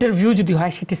ইন্টারভিউ যদি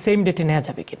হয় সেটি সেম ডেটে নেওয়া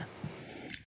যাবে কিনা?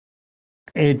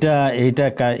 এইটা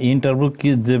ইন্টারভিউ কি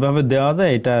যেভাবে দেওয়া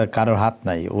যায় এটা কারোর হাত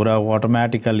নাই, ওরা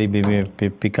অটোমেটিক্যালি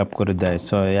পিক আপ করে দেয়।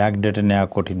 সো এক ডেটে নেওয়া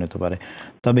কঠিন হতে পারে,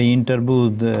 তবে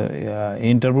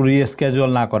ইন্টারভিউ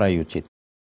রিস্কেজুয়াল না করাই উচিত।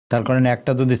 তার কারণে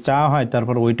একটা যদি চাওয়া হয়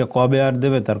তারপর ওইটা কবে আর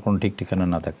দেবে তার কোনো ঠিক ঠিকানা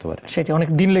না থাকতে পারে, সেটি অনেক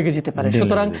দিন লেগে যেতে পারে।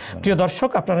 সুতরাং প্রিয় দর্শক,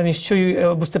 আপনারা নিশ্চয়ই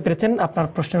বুঝতে পেরেছেন,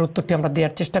 আপনার প্রশ্নের উত্তরটি আমরা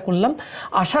দেওয়ার চেষ্টা করলাম।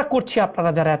 আশা করছি আপনারা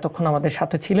যারা এতক্ষণ আমাদের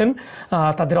সাথে ছিলেন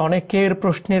তাদের অনেকের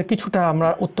প্রশ্নের কিছুটা আমরা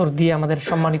উত্তর দিয়ে আমাদের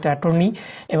সম্মানিত অ্যাটর্নি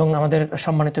এবং আমাদের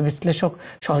সম্মানিত বিশ্লেষক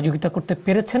সহযোগিতা করতে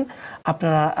পেরেছেন।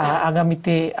 আপনারা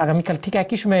আগামীকাল ঠিক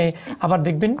একই সময়ে আবার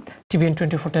দেখবেন TBN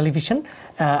 24 টেলিভিশন।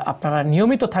 আপনারা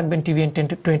নিয়মিত থাকবেন TBN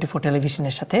 24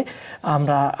 টেলিভিশনের সাথে।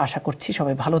 আমরা আশা করছি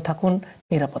সবাই ভালো থাকুন,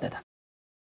 নিরাপদে থাকুন।